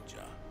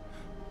 stranger?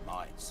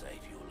 Might save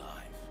your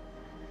life.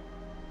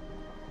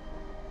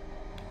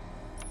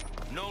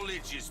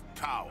 Knowledge is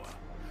power.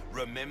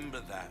 Remember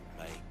that,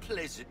 mate.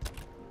 Pleasant.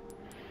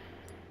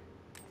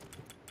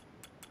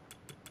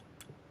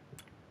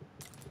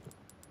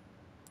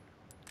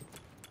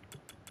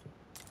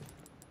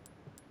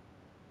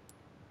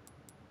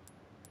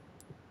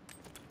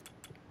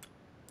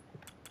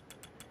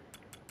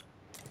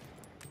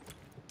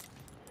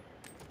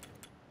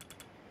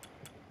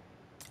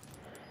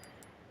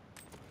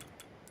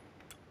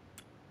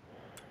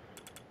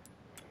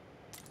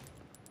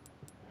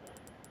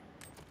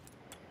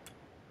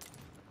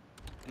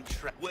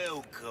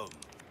 Welcome.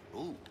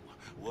 Ooh,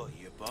 what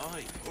you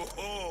buy?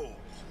 Oh,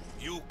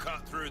 you'll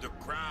cut through the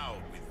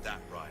crowd with that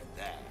right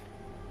there.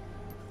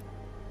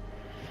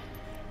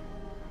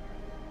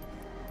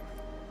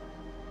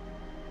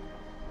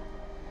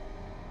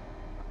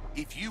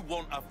 If you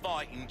want a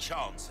fighting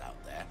chance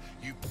out there,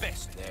 you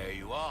best. There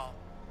you are.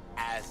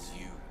 As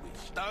you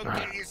wish. Don't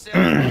get yourself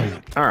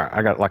killed. Alright,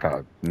 I got like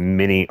a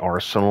mini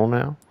arsenal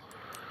now.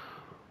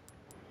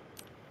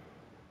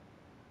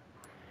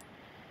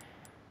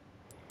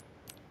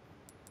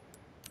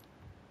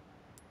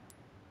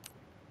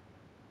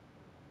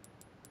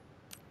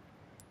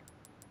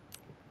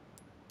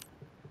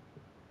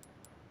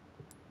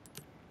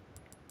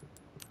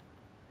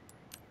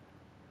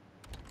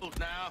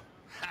 Now.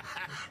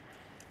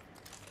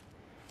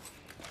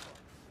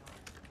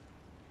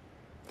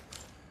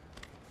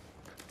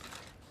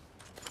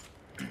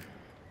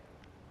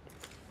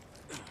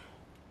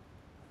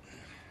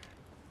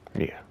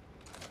 Yeah.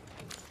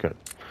 Good.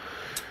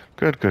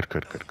 Good, good,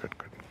 good, good, good,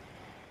 good.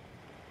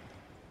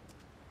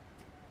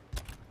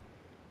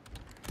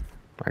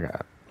 I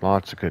got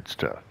lots of good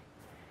stuff.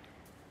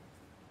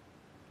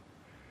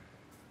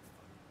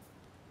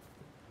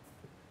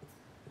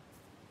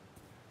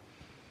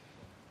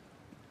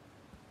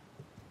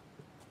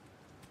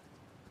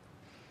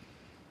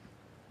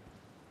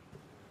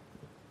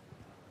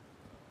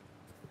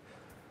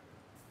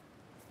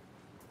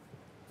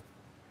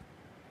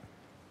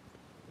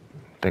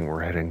 I think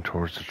we're heading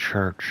towards the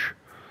church,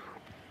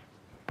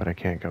 but I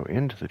can't go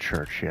into the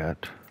church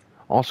yet.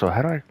 Also,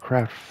 how do I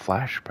craft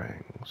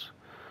flashbangs?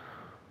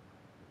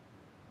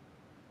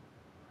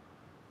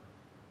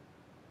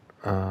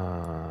 So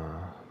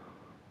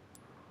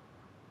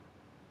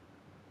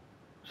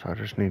I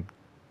just need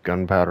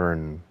gunpowder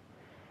and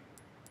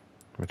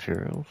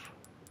materials.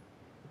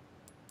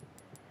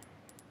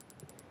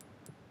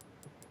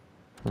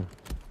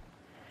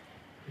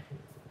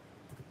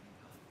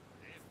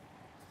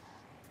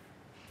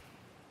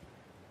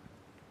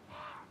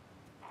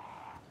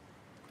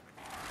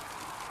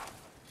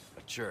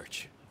 A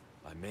church.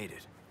 I made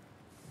it.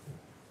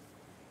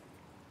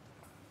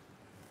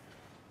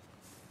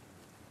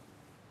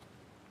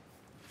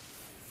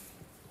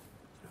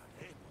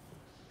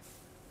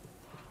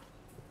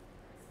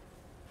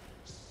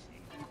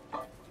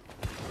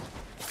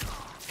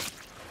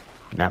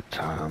 Nap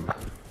time.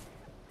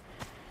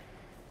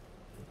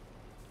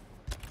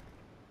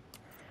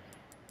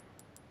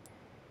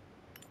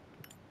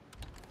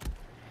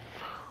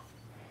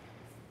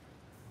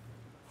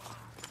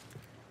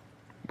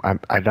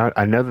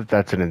 I know that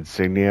that's an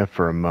insignia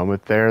for a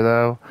moment there,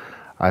 though.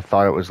 I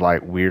thought it was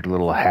like weird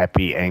little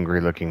happy,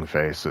 angry looking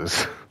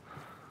faces.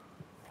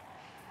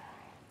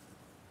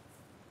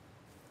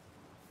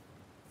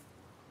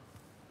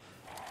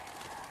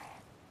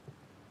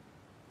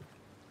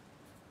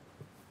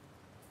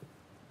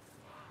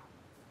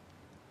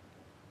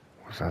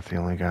 Was that the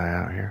only guy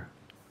out here?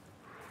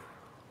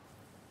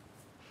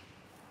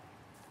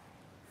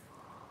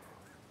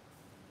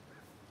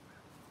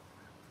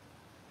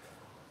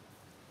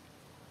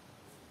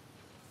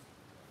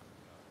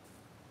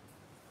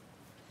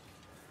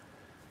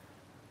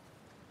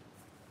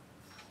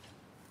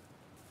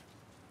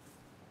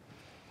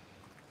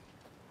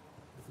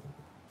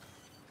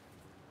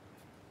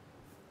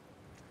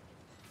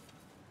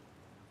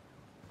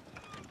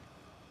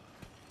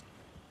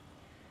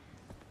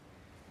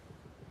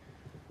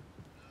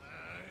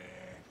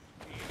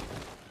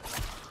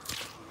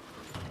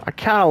 I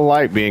kind of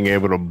like being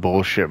able to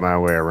bullshit my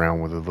way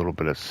around with a little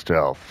bit of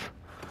stealth.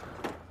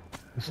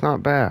 It's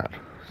not bad.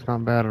 It's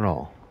not bad at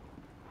all.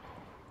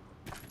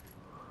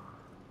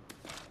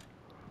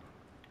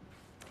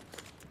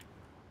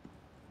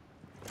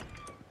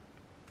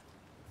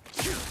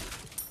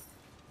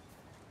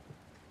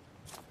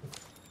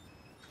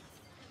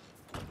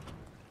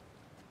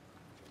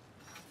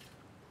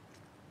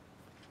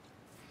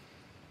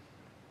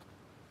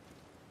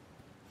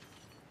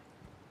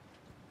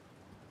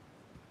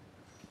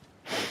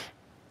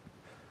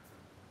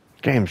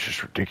 Game's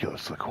just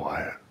ridiculously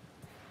quiet.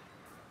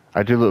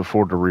 I do look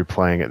forward to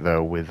replaying it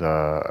though with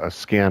a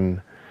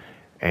skin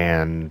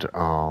and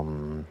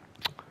the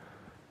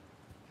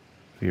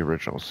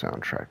original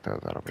soundtrack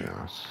though. That'll be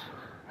nice.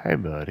 Hey,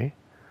 buddy.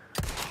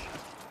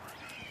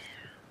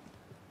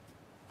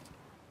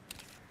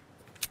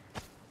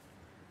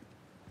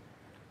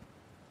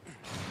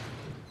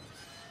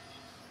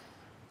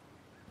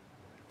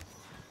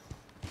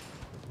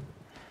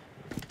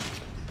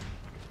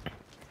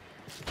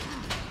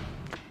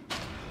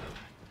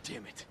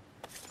 Damn it.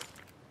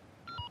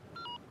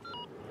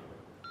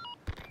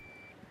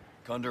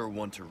 Condor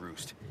 1 to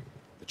Roost.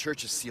 The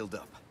church is sealed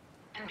up.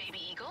 And Baby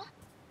Eagle?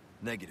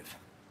 Negative.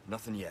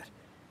 Nothing yet.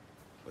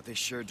 But they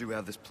sure do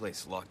have this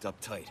place locked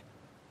up tight.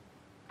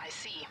 I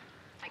see.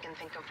 I can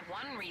think of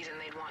one reason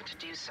they'd want to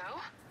do so.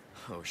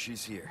 Oh,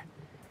 she's here.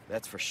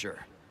 That's for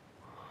sure.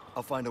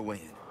 I'll find a way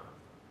in.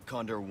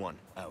 Condor 1,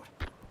 out.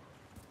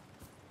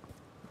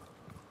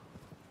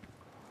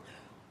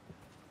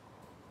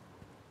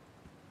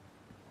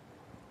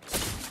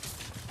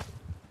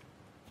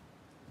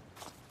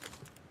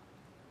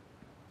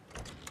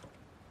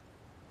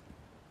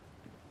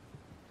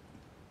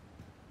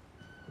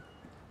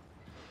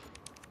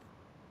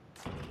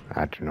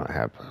 I do not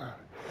have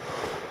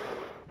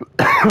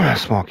a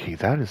small key.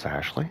 That is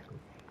Ashley.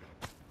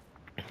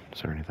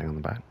 Is there anything on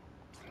the back?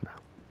 No.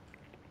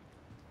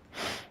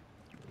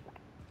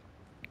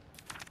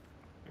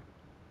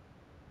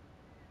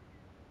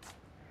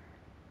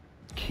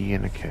 Key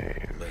in a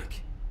cave.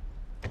 Lake.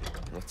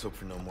 Let's hope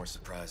for no more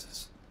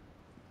surprises.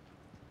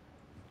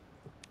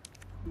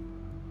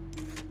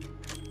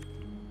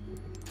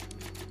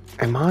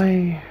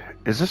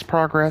 Is this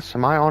progress?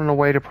 Am I on the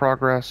way to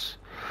progress?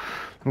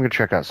 I'm gonna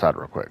check outside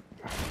real quick.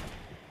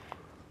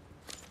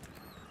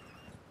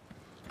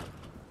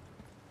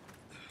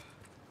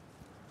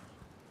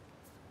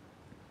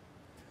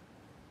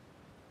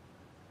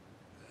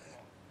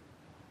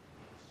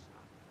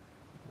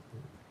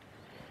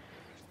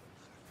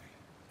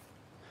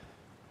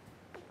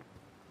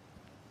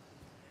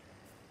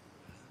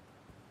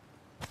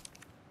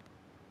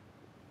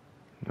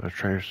 The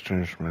trace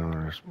change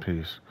Miller's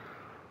piece.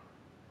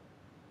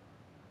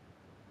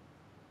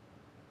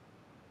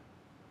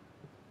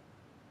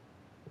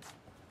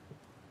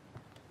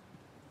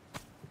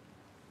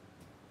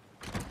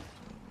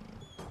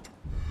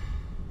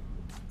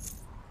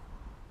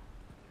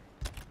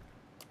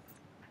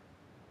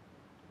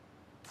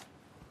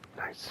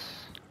 Nice.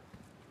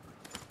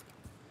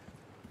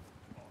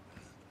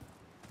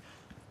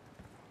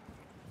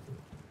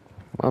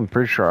 Well, I'm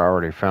pretty sure I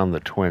already found the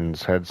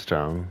twins'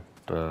 headstone.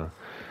 The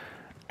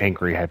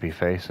angry, happy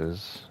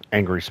faces.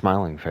 Angry,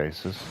 smiling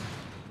faces.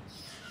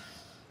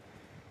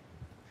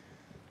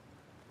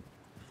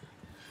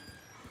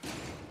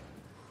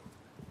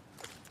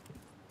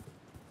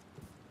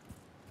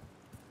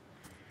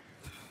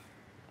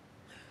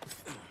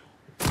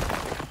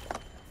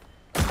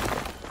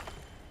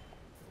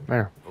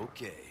 There.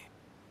 Okay.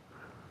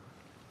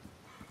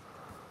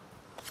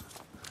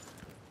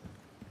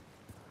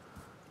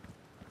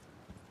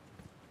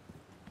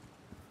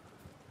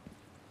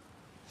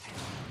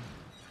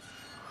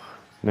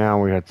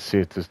 Now we have to see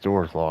if this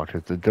door is locked.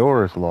 If the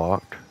door is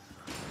locked...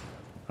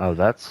 Oh,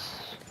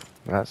 that's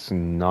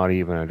not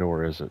even a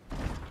door, is it?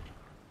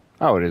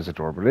 Oh, it is a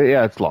door, but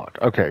yeah, it's locked.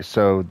 Okay,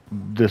 so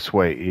this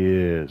way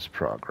is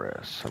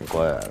progress. I'm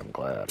glad.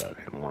 I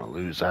didn't want to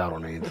lose out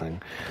on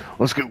anything.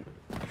 Let's go.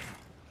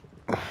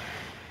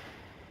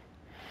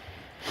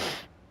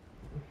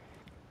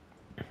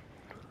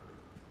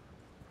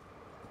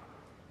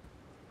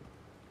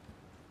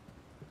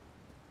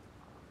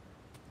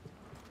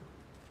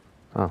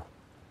 Oh.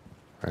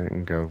 I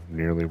didn't go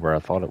nearly where I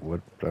thought it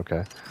would.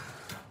 Okay.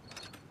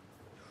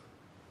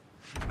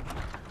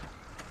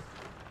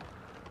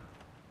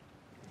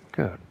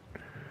 Good.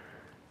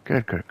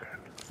 Good.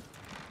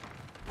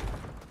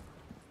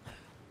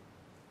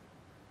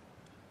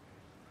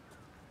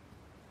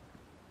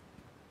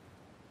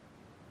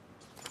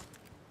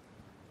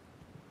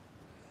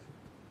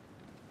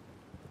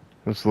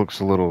 This looks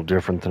a little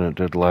different than it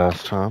did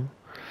last time.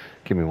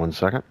 Give me 1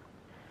 second.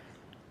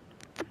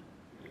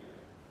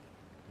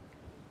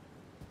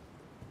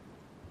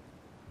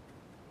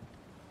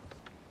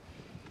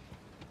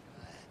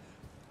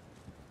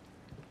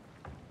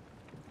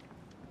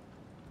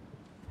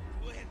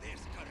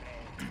 Puedes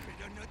correr,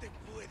 pero no te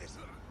puedes.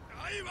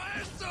 ¡Ahí va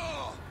eso!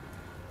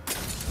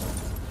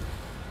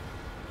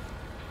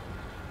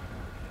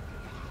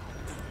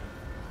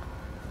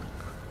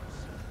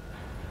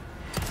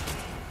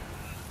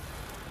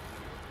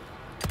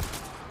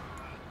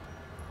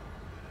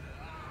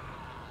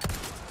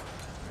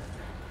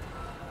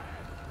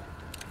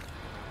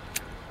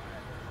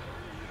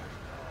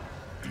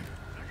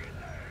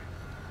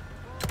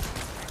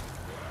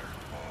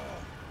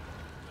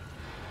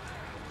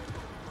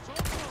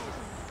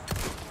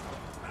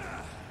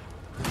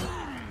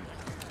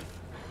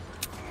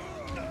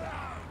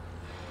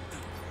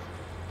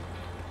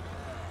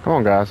 Come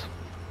on, guys.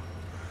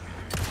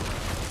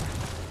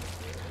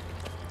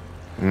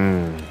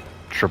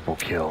 Triple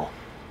kill.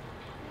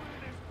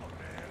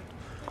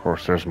 Of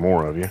course, there's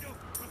more of you.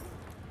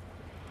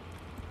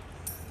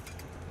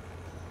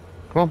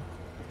 Come on.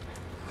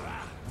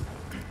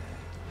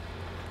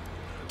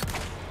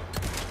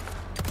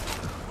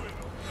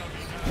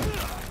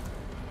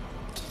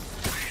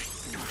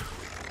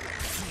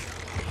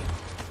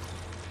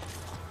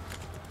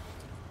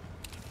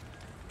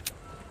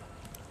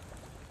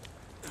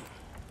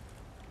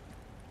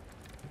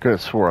 Could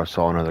have swore I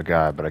saw another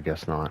guy, but I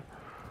guess not.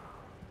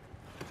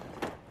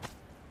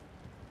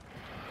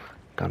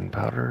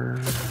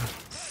 Gunpowder.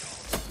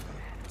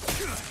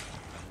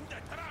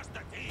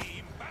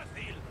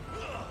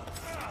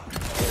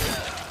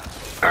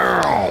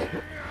 Ow!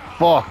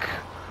 Fuck!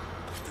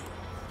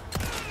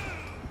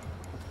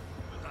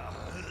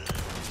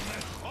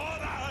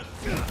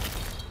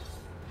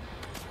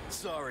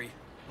 Sorry,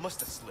 must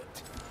have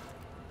slipped.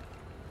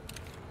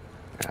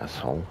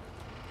 Asshole.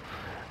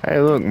 Hey,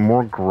 look,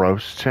 more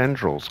gross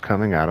tendrils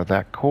coming out of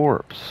that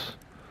corpse.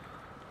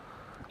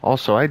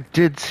 Also, I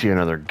did see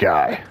another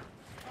guy.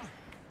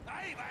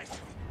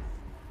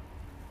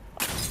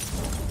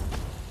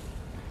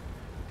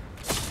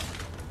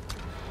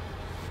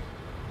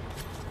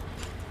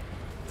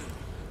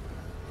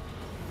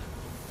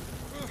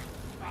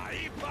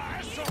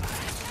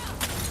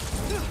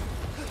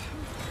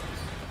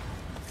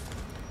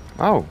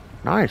 Oh,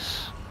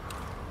 nice.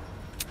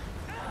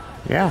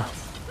 Yeah.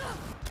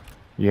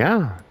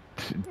 Yeah.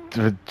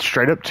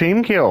 Straight up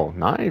team kill.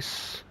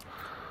 Nice.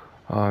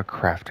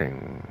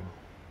 Crafting.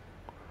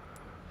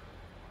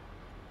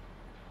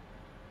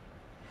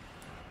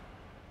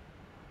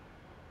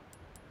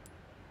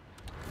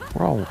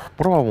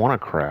 What do I want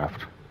to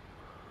craft?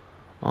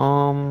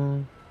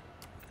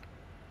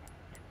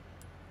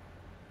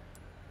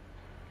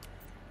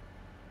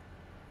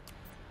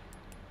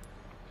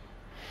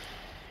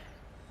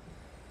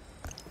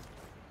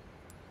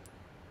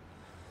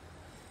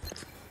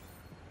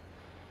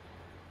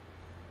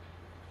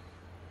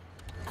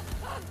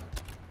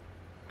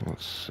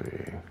 Let's see.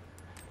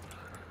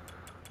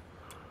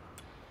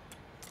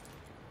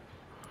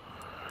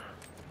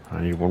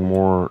 I need one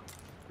more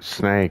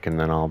snake and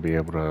then I'll be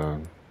able to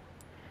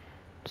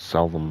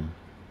sell them.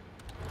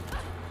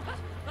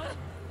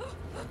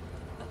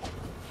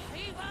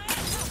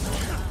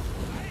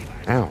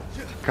 Ow.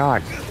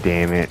 God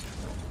damn it.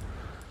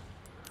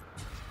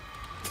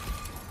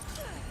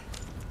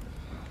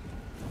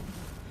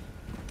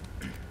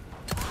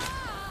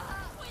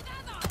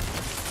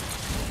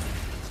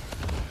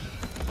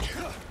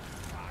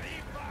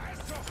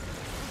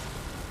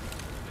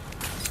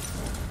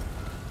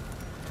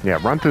 Yeah,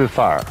 run through the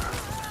fire.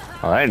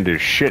 Well, that didn't do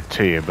shit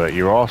to you, but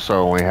you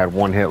also only had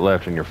one hit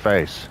left in your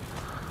face.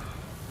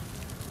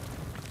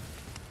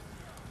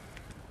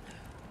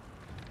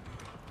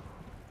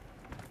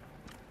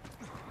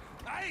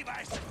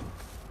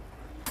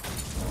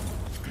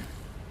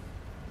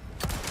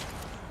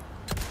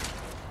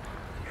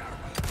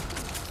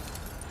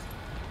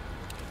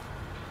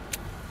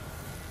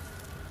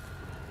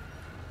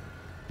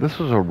 This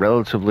was a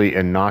relatively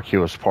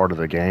innocuous part of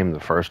the game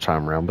the first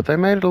time around, but they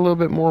made it a little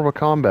bit more of a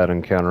combat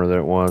encounter than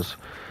it was.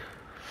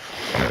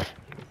 I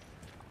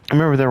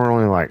remember there were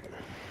only like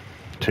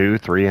 2,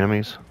 3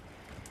 enemies.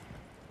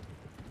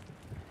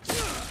 I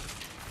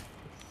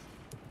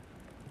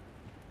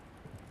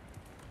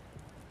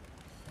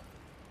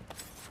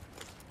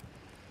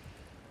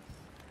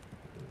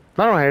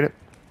don't hate it.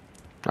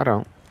 I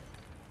don't.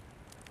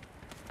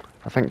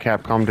 I think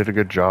Capcom did a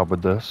good job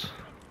with this.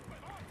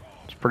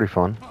 It's pretty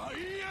fun.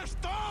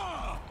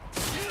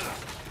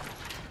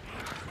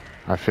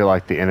 I feel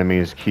like the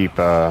enemies keep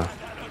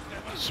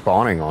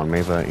spawning on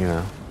me, but you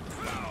know.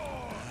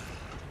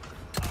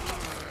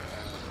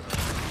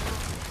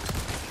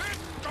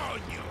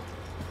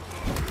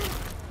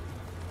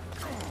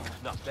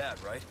 Not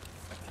bad, right?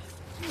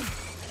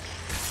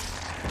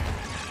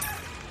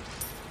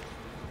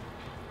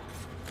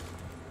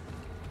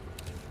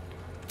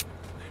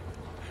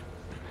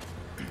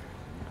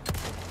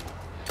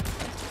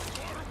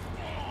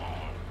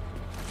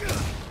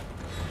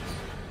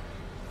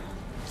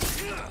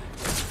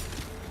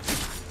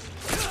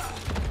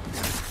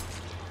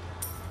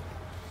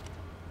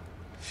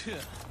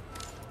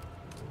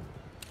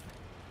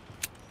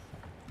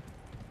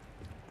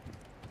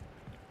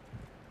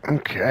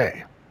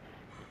 Okay.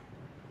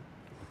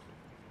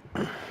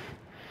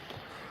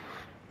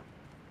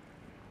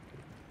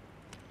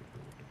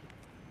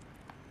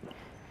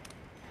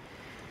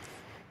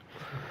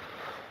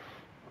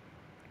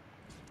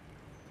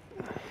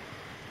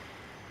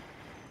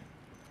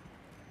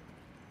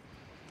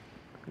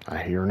 I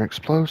hear an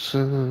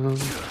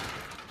explosive.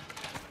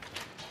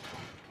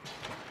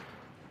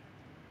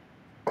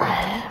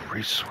 Oh,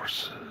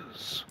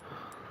 resources.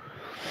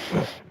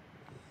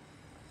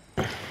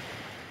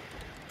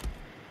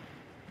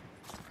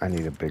 I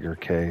need a bigger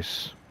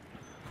case.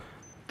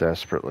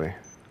 Desperately.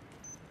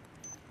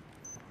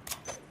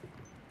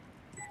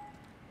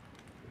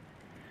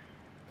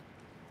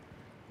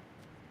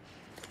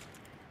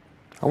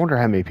 I wonder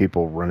how many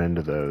people run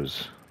into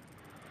those.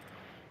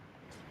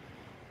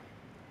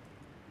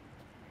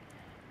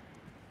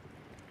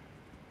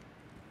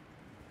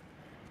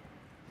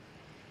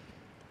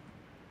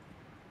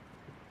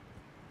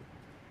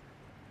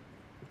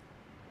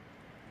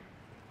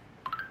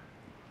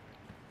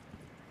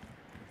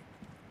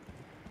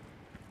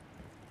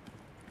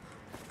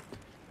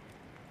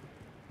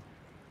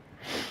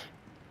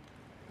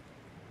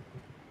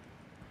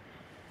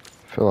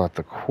 Fill out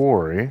the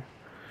quarry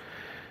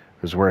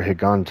is where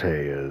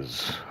Gigante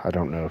is. I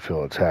don't know if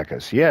he'll attack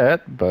us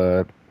yet,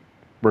 but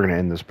we're going to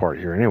end this part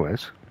here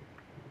anyways.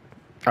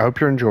 I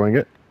hope you're enjoying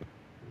it.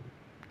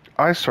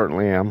 I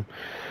certainly am.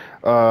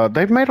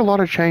 They've made a lot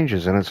of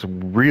changes, and it's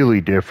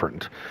really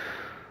different.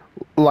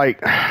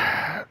 Like,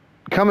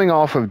 coming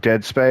off of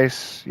Dead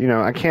Space, you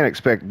know, I can't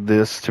expect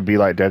this to be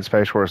like Dead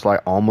Space, where it's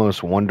like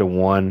almost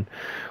one-to-one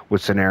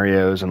with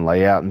scenarios and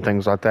layout and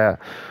things like that.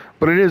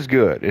 But it is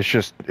good. It's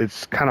just,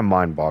 it's kind of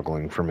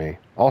mind-boggling for me.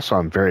 Also,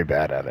 I'm very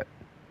bad at it.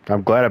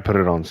 I'm glad I put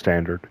it on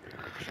standard.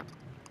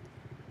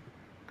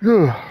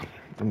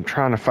 I'm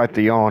trying to fight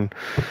the yawn.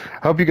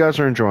 I hope you guys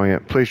are enjoying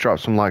it. Please drop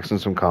some likes and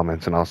some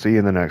comments, and I'll see you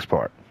in the next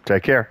part.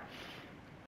 Take care.